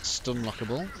as stun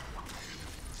lockable.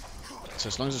 So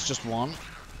as long as it's just one,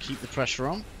 keep the pressure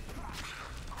on.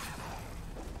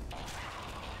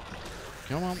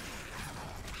 Come on.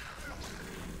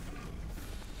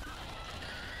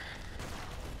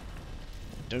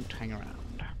 Don't hang around.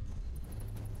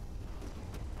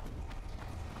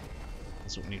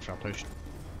 That's what we need for our potion.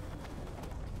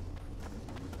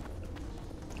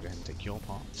 Go ahead and take your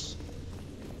parts.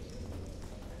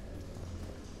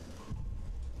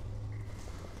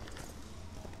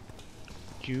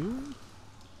 You.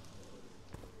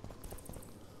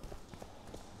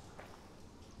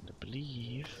 And I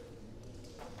believe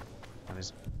that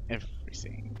is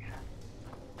everything.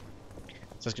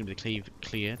 So that's going to be the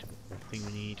cleared. Everything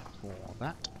we need for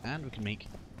that, and we can make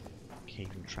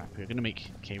Kayran trap. We're going to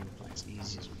make Kayran fight as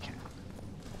easy as we can.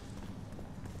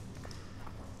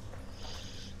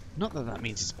 Not that that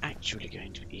means it's actually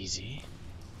going to be easy.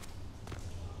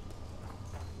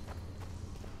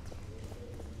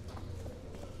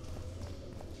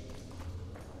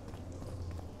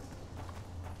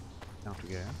 Out we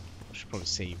go. I should probably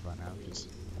save right now because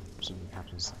if something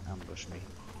happens, ambush me.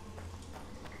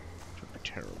 It would be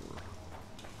terrible.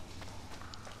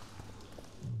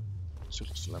 So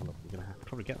just to level up, we're going to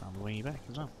probably get that on the way back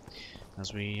as well,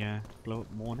 as we blow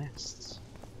up more nests.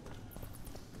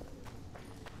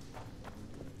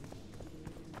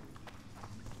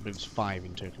 I believe it's 5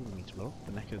 in total we need to blow up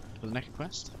for the Necker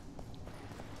quest.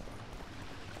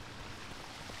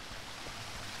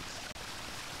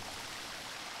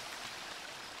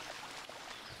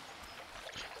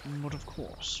 But of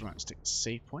course, right, let's take the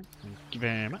save point. Thank you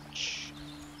very much.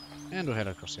 And we'll head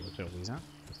across here, we'll clear all these out.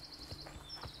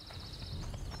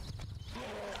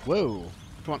 Whoa!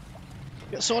 Come on.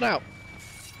 Get the sword out!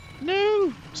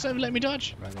 No! So let me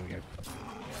dodge! Right, there we go.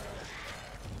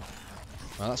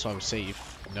 Well, that's why we save.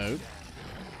 No.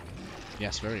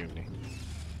 Yes, very early.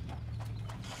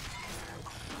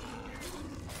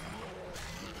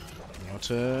 Your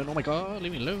turn. Oh my god,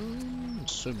 leave me alone!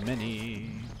 So many.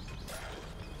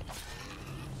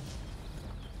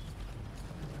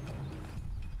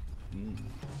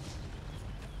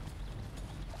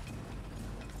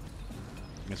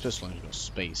 Especially as long as you've got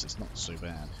space, it's not so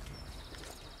bad.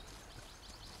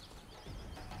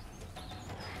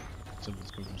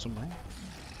 Something's coming from somewhere.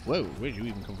 Whoa, where did you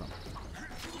even come from?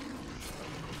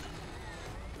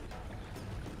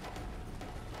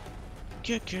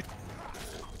 Good.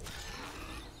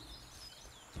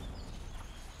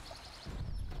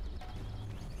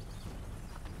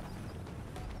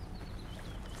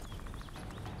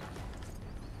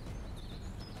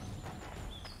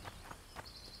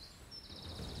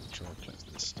 sure I'll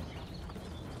collect this stuff.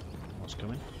 What's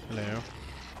coming? Hello.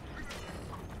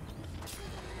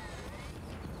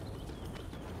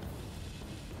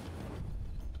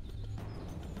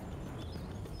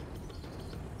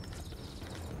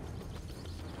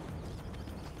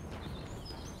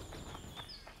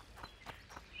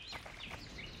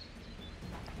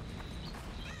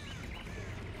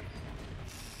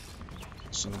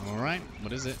 Alright,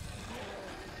 what is it?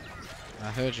 I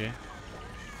heard you.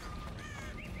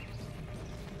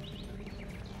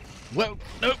 Whoa!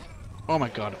 Nope! Oh my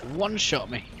god, one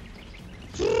shot me.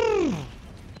 And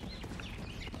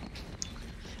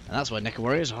that's why Neca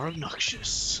Warriors are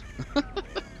obnoxious. I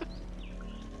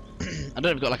don't know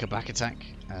if I've got like a back attack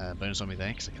bonus on me there,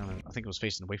 because I think I was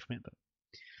facing away from it, but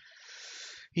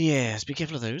yes, be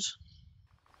careful of those.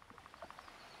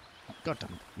 God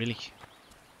damn it, really?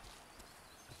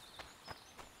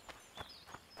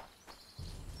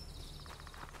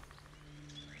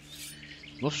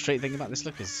 The most frustrating thing about this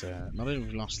look is not only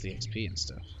have we lost the XP and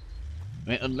stuff, I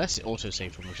mean, unless it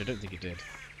auto-saved from, which I don't think it did,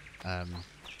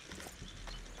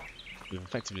 we've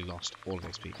effectively lost all of the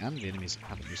XP, and the enemies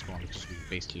haven't respawned because we've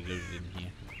basically loaded in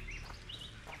here.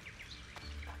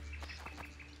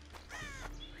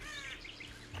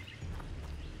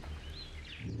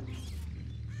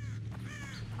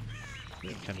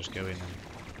 You can just go in and...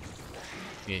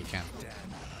 yeah, you can.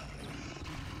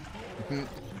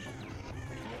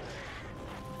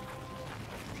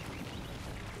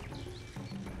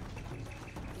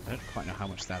 I don't quite know how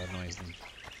much that annoys them.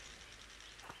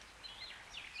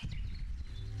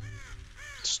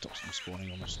 It stops them spawning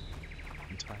almost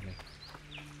entirely.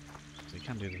 So you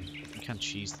can do them. You can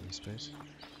cheese them, I suppose.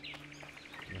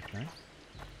 Okay.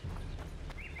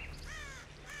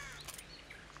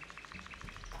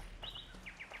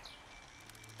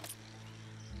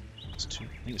 That's 2. I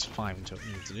think it's 5 in total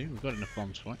we need to do. We've got enough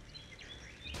bombs for it.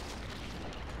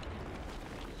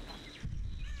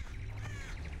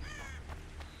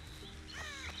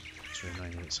 It's really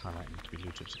annoying that it's highlighting to be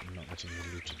looted and not letting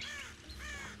you loot it.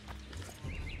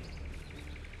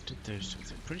 Did those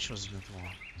two? I'm pretty sure there's another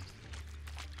one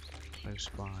close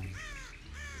by.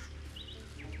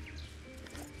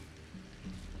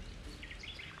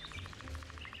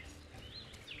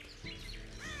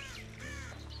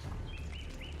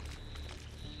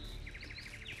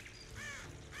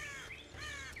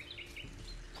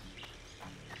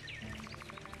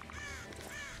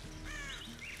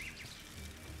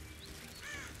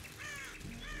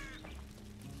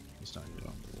 It's not even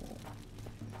on the wall.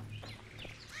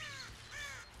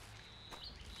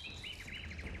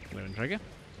 Moving trigger.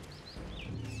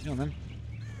 Go on then.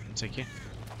 I'll take you.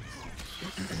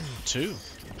 2, in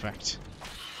fact.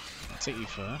 I'll take you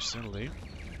first, that'll do.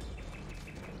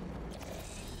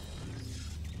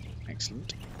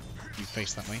 Excellent. You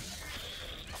face that way.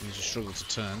 You just struggle to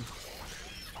turn.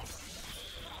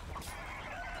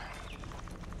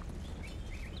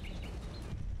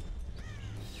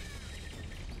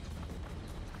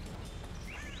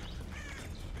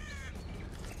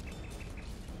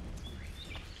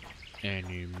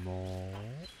 Any more?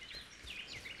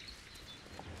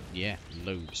 Yeah,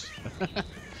 loads. I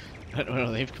don't know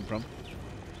where they've come from.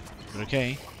 But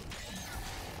okay.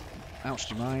 Ouch,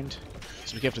 do you mind?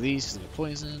 So be careful of these because they get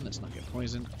poison. Let's not get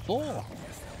poisoned. 4!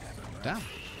 Damn.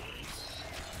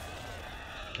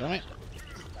 Got it.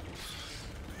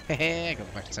 Hehe, got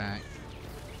the back attack.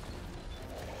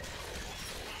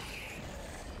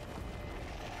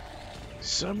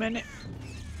 So many.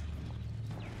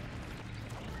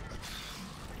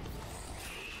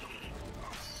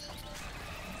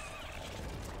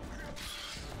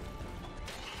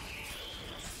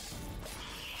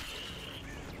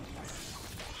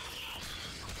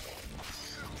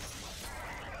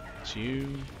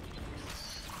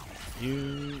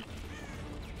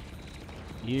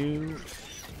 You.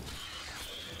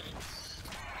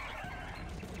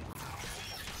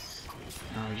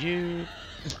 Now you.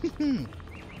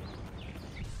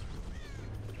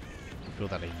 Feel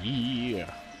that a year.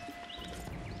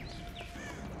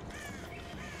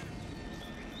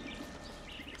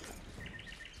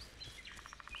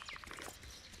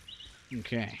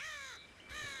 Okay.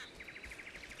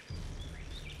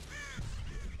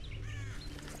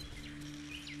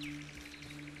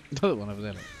 Another one over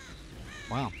there.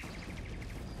 Wow.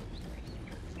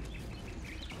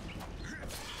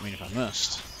 I mean, if I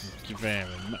must. Thank you very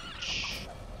much.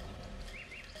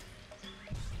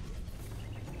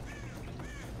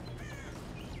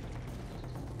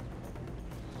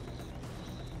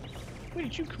 Where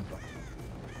did you come from?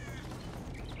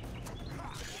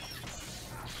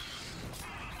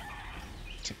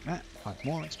 Take that. 5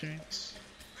 more experience.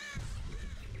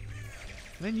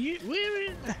 Then you... We're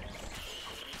in...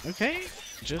 Okay,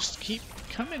 just keep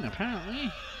coming,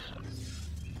 apparently.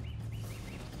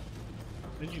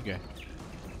 Where'd you go?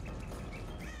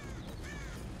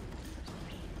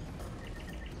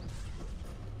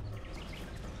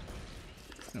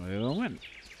 I don't know where they all went.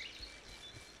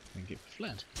 I think it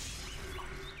fled.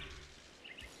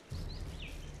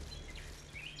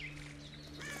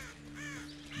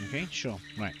 Okay, sure,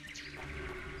 right.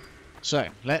 So,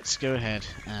 let's go ahead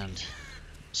and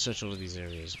search all of these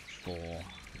areas for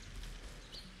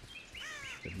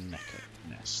the Necker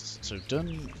nests. So,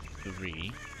 done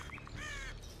 3.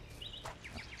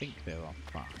 I think there are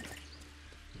 5.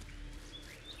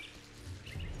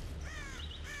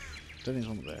 Don't think there's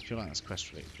one up there. I feel like that's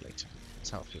quest related for later. That's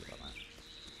how I feel about that.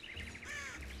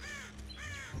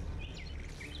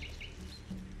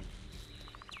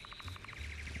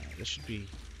 This should be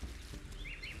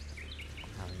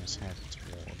having us head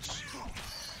towards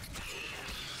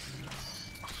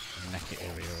the Necker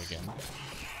area again.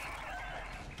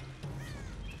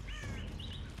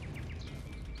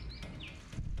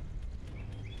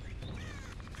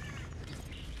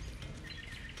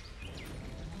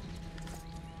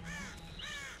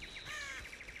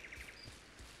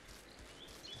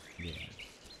 Yeah.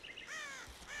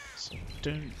 So I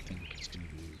don't think it's going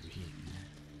to be over here.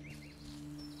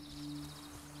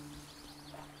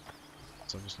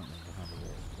 So I'm just not going behind the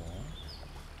waterfall.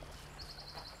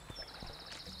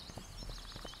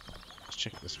 Let's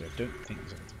check it this way. I don't think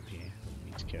there's anything here that we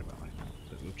need to care about right now,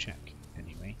 but we'll check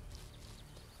anyway.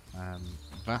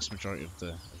 Vast majority of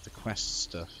the quest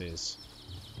stuff is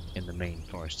in the main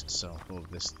forest itself. All of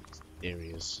this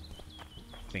areas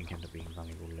I think end up being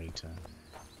valuable later.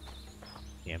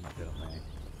 Yeah, might be on there.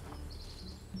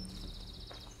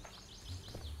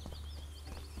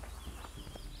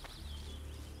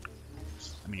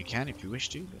 I mean, you can if you wish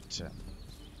to, but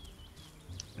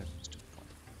no, it's too far.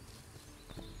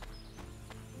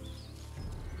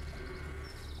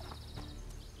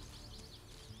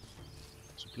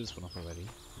 So blew this one off already.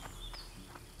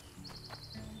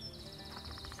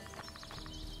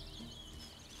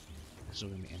 There's all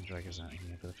going to be end draggers out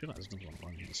here, but I feel like there's another one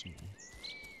around here somewhere.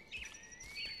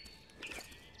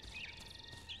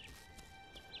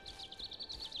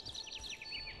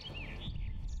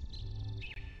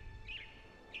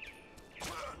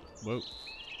 Whoa,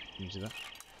 can you see that?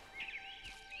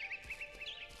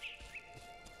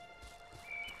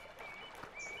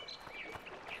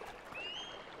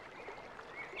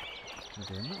 Can I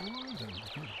go in that one? I don't know if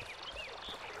I can.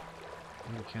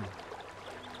 Maybe I can.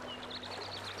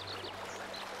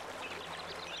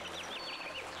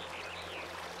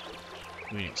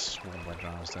 We get swarmed by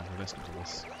drows down here, listen to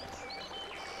this.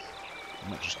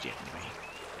 Not just yet, anyway.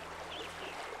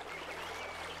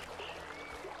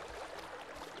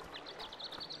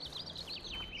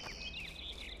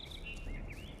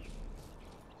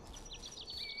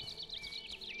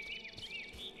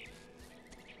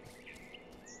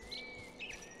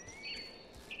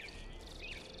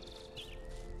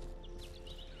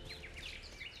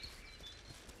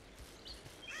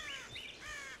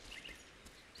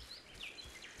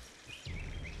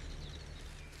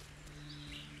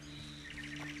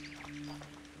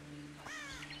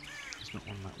 Not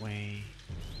one that way.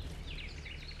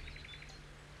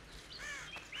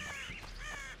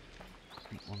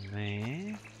 Not one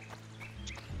there.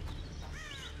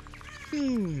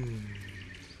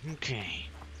 Okay.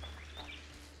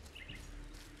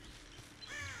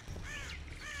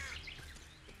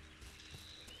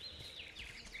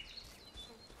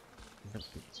 I don't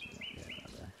think it's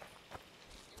right there.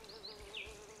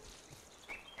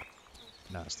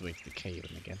 No, it's the way to the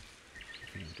Kayran again.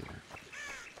 I'm gonna do that.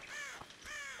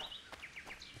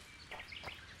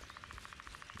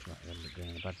 Right, we're going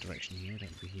in a bad direction here.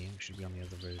 Don't be here. We should be on the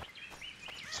other road.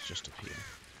 It's just up here.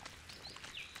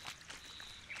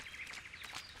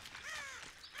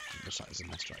 It looks like there's a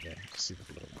nest right there. You can see the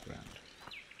blood on the ground.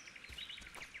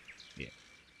 Yeah.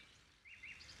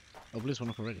 Oh, blue's one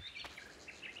up already.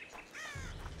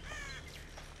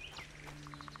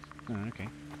 Oh, okay.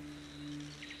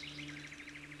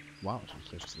 Wow, it's really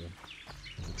close to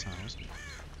the tower, isn't it?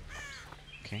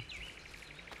 Okay.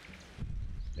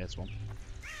 There's one.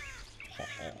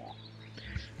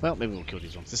 Well, maybe we'll kill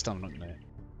these ones. This time I'm not going to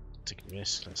take a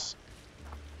risk. Let's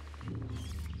do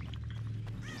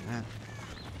that.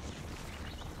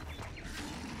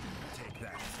 Take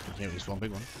that. Okay, at least one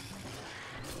big one.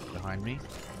 Behind me.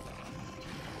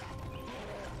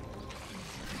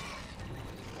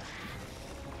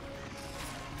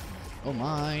 Oh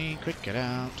my, quick get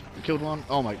out. We killed one.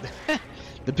 Oh my,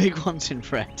 the big one's in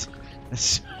red. That's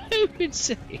so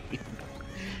insane.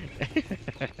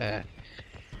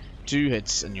 2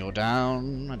 hits and you're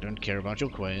down. I don't care about your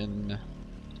coin.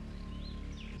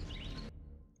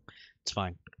 It's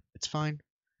fine. It's fine.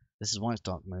 This is why it's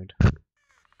dark mode.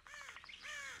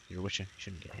 You're a witcher. You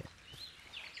shouldn't get hit.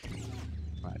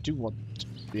 Right, I do want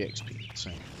the XP, so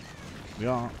we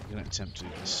are going to attempt to do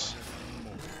this.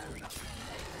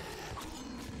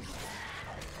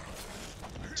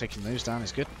 Taking those down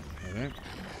is good. There we go.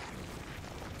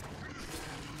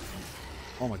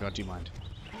 Oh my god, do you mind?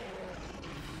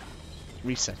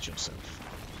 Reset yourself.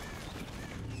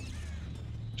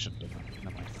 Shouldn't have done that.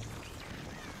 Never mind.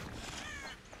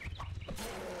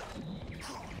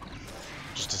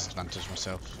 Just disadvantage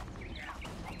myself.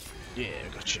 Yeah,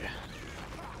 gotcha.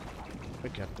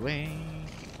 Quick out the way.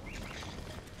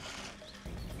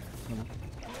 Come on.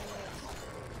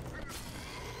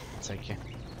 I'll take you.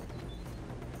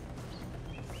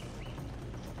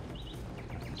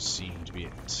 That seemed to be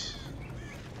it.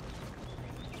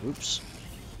 Oops.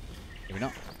 Maybe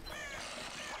not.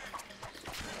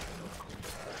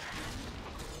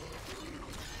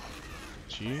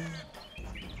 You.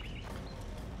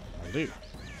 I'll do.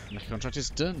 The contract is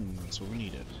done. That's what we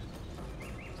needed.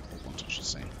 What I should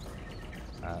say.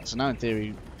 So now, in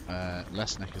theory,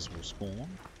 less neckers will spawn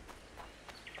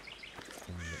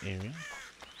in the area.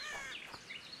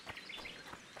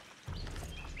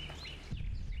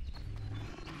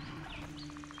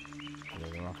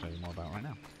 Although there aren't any more about right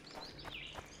now.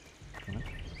 Come on.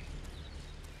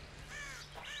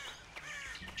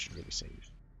 Should really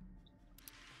save.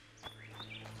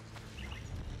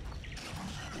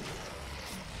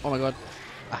 Oh my god,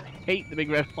 I hate the big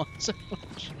red one so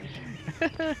much.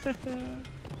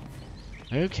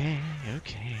 Okay,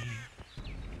 okay.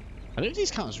 I don't think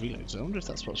these count as reloads. I wonder if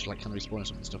that's what's like kind of respawning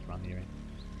some of the stuff around the area.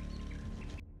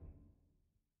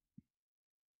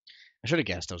 I should have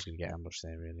guessed I was going to get ambushed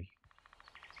there, really.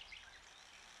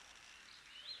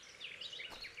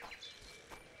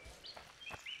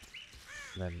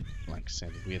 Then, like I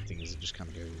said, the weird thing is it just kind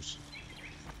of goes.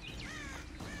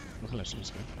 Oh, hello,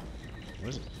 someone's going. Where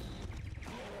is it?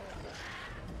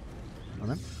 Come on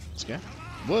then, let's go.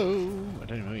 Whoa! I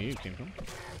don't know where you came from.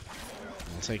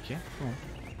 I'll take you. Come on.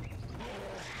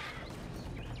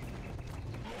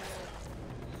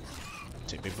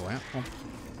 Take big boy out. Come on.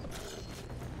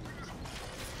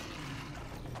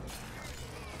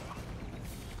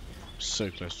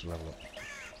 So close to level up.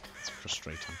 It's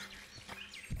frustrating.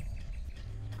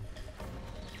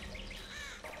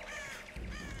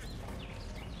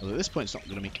 Well, at this point, it's not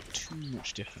going to make too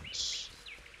much difference,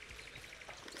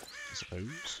 I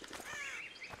suppose.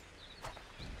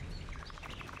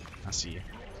 I see you.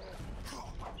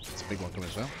 It's a big one coming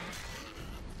as well.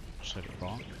 Just hope it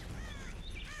bark.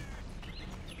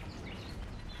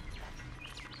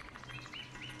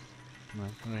 No,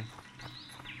 okay.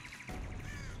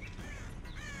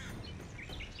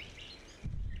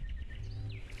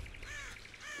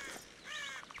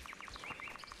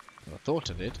 Well, I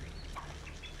thought I did.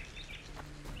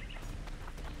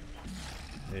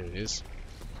 There it is.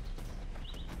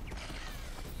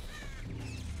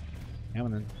 Come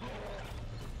on then.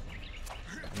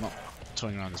 I'm not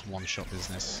toying around this one-shot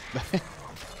business.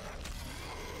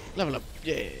 Level up,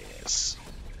 yes.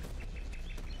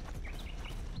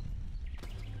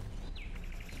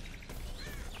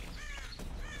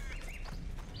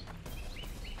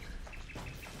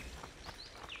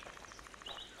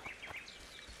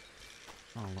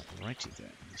 Oh, righty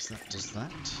then. So that does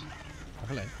that. Oh,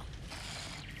 hello.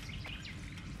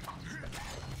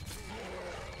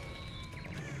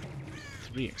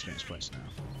 Experience points now.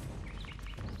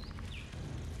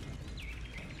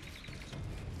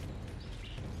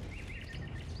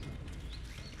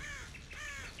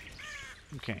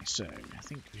 Okay, so I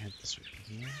think we head this way from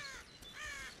here.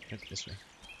 Head this way.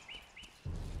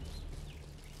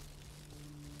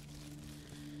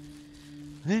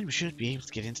 Then we should be able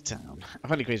to get into town. I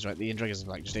find it crazy, right? The Indragons are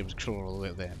like just able to crawl all the way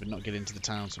up there, but not get into the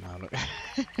town somehow. Look.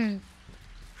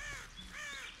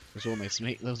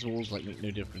 Those walls like make no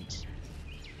difference.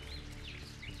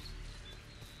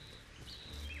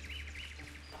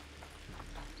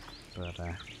 But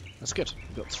that's good.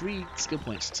 We've got 3 skill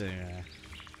points to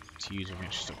use when we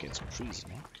actually start getting some trees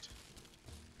unlocked.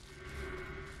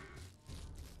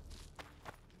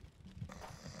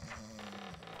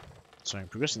 So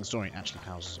progressing the story actually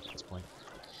powers us up at this point.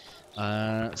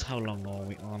 So how long are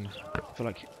we on? I feel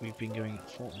like we've been going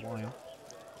for a while.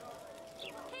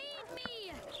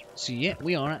 So yeah,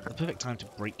 we are at the perfect time to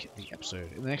break the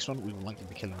episode. In the next one, we will likely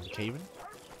be killing the Kayran.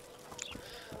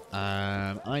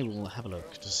 I will have a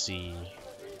look to see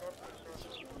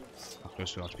how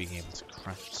close we are to being able to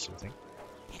craft something.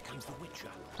 Here comes the Witcher.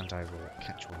 And I will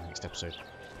catch you on the next episode.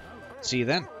 See you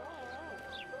then!